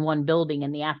all in one building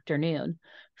in the afternoon.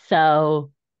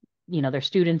 So, their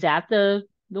students at the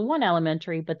one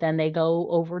elementary, but then they go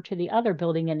over to the other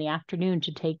building in the afternoon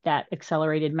to take that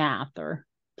accelerated math or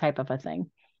type of a thing.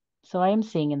 So I am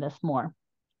seeing this more.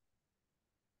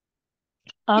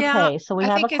 Yeah, Okay, so we I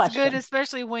have a think it's good, question.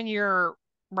 especially when you're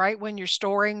right when you're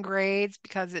storing grades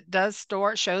because it does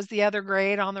store, it shows the other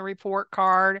grade on the report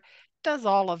card, does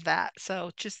all of that.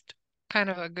 So just kind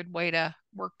of a good way to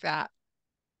work that.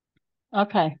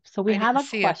 Okay, so we I have didn't a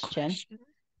see a question. question.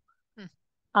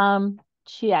 Hmm.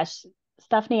 She asked,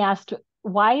 Stephanie asked,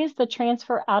 why is the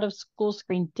transfer out of school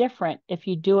screen different if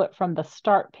you do it from the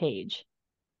start page?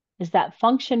 Is that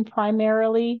function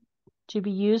primarily to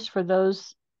be used for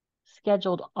those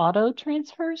scheduled auto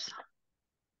transfers?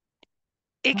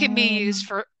 It can be used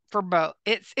Um, for both.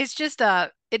 It's just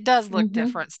it does look mhm.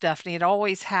 different, Stephanie. It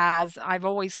always has. I've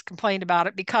always complained about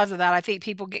it because of that. I think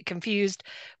people get confused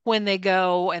when they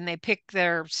go and they pick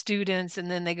their students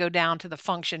and then they go down to the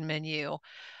function menu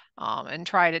and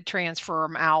try to transfer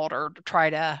them out or try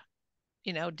to,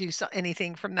 do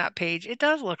anything from that page. It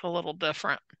does look a little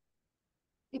different.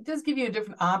 It does give you a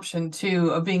different option too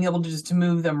of being able to just to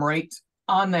move them right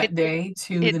on It that day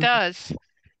to it the, does.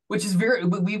 which is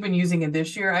we've been using it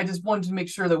this year. I just wanted to make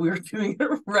sure that we were doing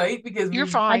it right because You're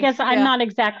we I fine. guess I'm Yeah. not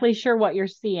exactly sure what you're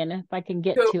seeing. If I can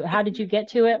get so to it, how did you get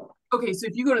to it? okay, so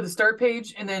if you go to the start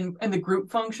page and then in the group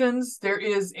functions, there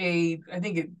is I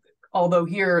think it, although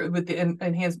here with the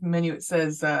enhanced menu it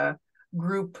says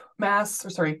group mass or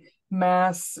sorry,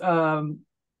 mass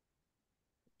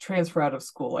transfer out of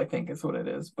school, I think is what it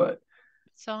is. But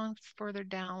Songs further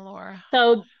down, Laura.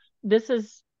 So this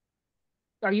is,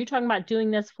 are you talking about doing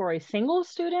this for a single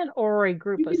student or a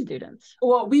group you of can, students?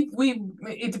 well, we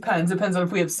it depends on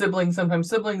if we have siblings. Sometimes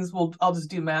siblings will I'll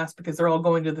just do mass because they're all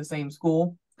going to the same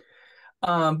school.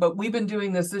 But we've been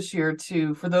doing this year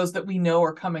too for those that we know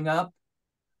are coming up,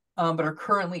 but are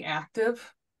currently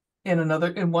active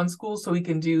in one school, so we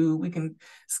can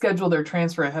schedule their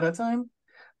transfer ahead of time.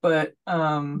 But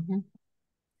Mhm.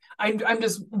 I'm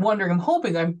just wondering. I'm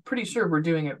hoping. I'm pretty sure we're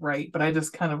doing it right, but I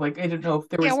just kind of like I didn't know if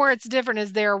there Yeah, was where it's different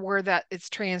is there where that it's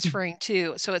transferring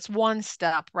to. So it's one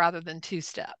step rather than two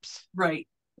steps. right.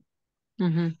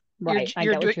 Mm-hmm. You're Right. I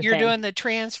you're get doing what you're you're saying. doing the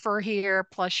transfer here,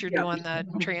 plus you're Yeah. doing the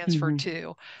transfer Hmm.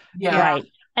 too. Yeah. Yeah. Right.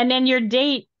 And then your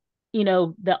date,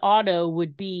 the auto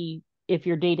would be if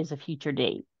your date is a future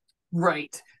date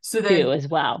Right. So too, then as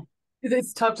well.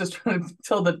 it's tough just trying to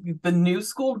tell the new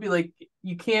school to be like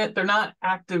you can't they're not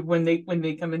active when they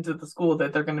come into the school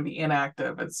that they're going to be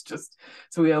inactive. It's just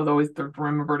so we have always to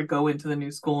remember to go into the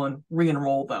new school and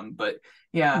re-enroll them. But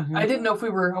yeah, I Hmm. didn't know if I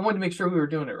wanted to make sure we were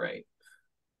doing it right.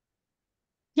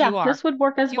 Yeah, You are. this would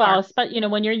work as You well. are. But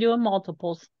when you're doing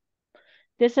multiples,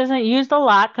 this isn't used a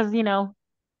lot because you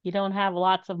don't have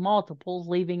lots of multiples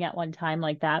leaving at one time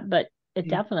like that. But it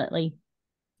Yeah. definitely,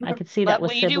 I Okay. could see that But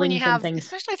with when you siblings and have, things.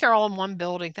 especially if they're all in one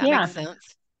building, that makes Yeah.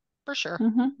 sense. For sure.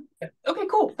 Hmm. Yeah. Okay,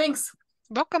 cool. Thanks.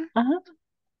 Welcome. Uh-huh.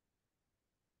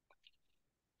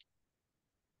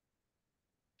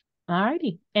 All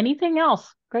righty. Anything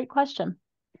else? Great question.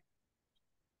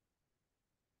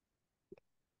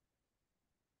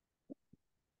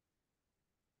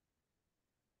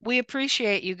 We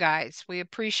appreciate you guys. We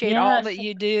appreciate all that Yes.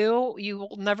 you do. You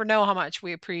will never know how much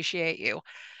we appreciate you.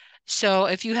 So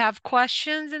if you have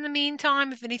questions in the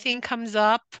meantime, if anything comes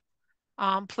up,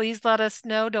 please let us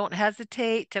know. Don't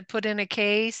hesitate to put in a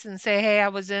case and say, hey, I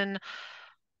was in,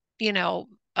 you know,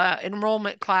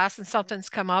 enrollment class and something's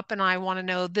come up and I want to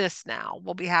know this now.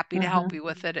 We'll be happy to help Hmm. you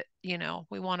with it.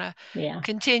 We want to Yeah.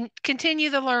 continue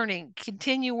the learning,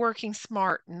 continue working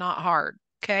smart, not hard.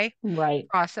 Okay? Right.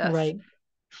 Process. Right.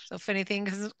 So if anything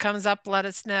comes up, let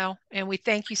us know. And we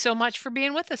thank you so much for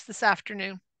being with us this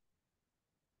afternoon.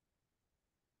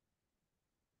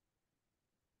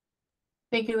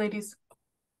 Thank you, ladies.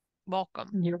 Welcome.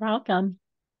 You're welcome.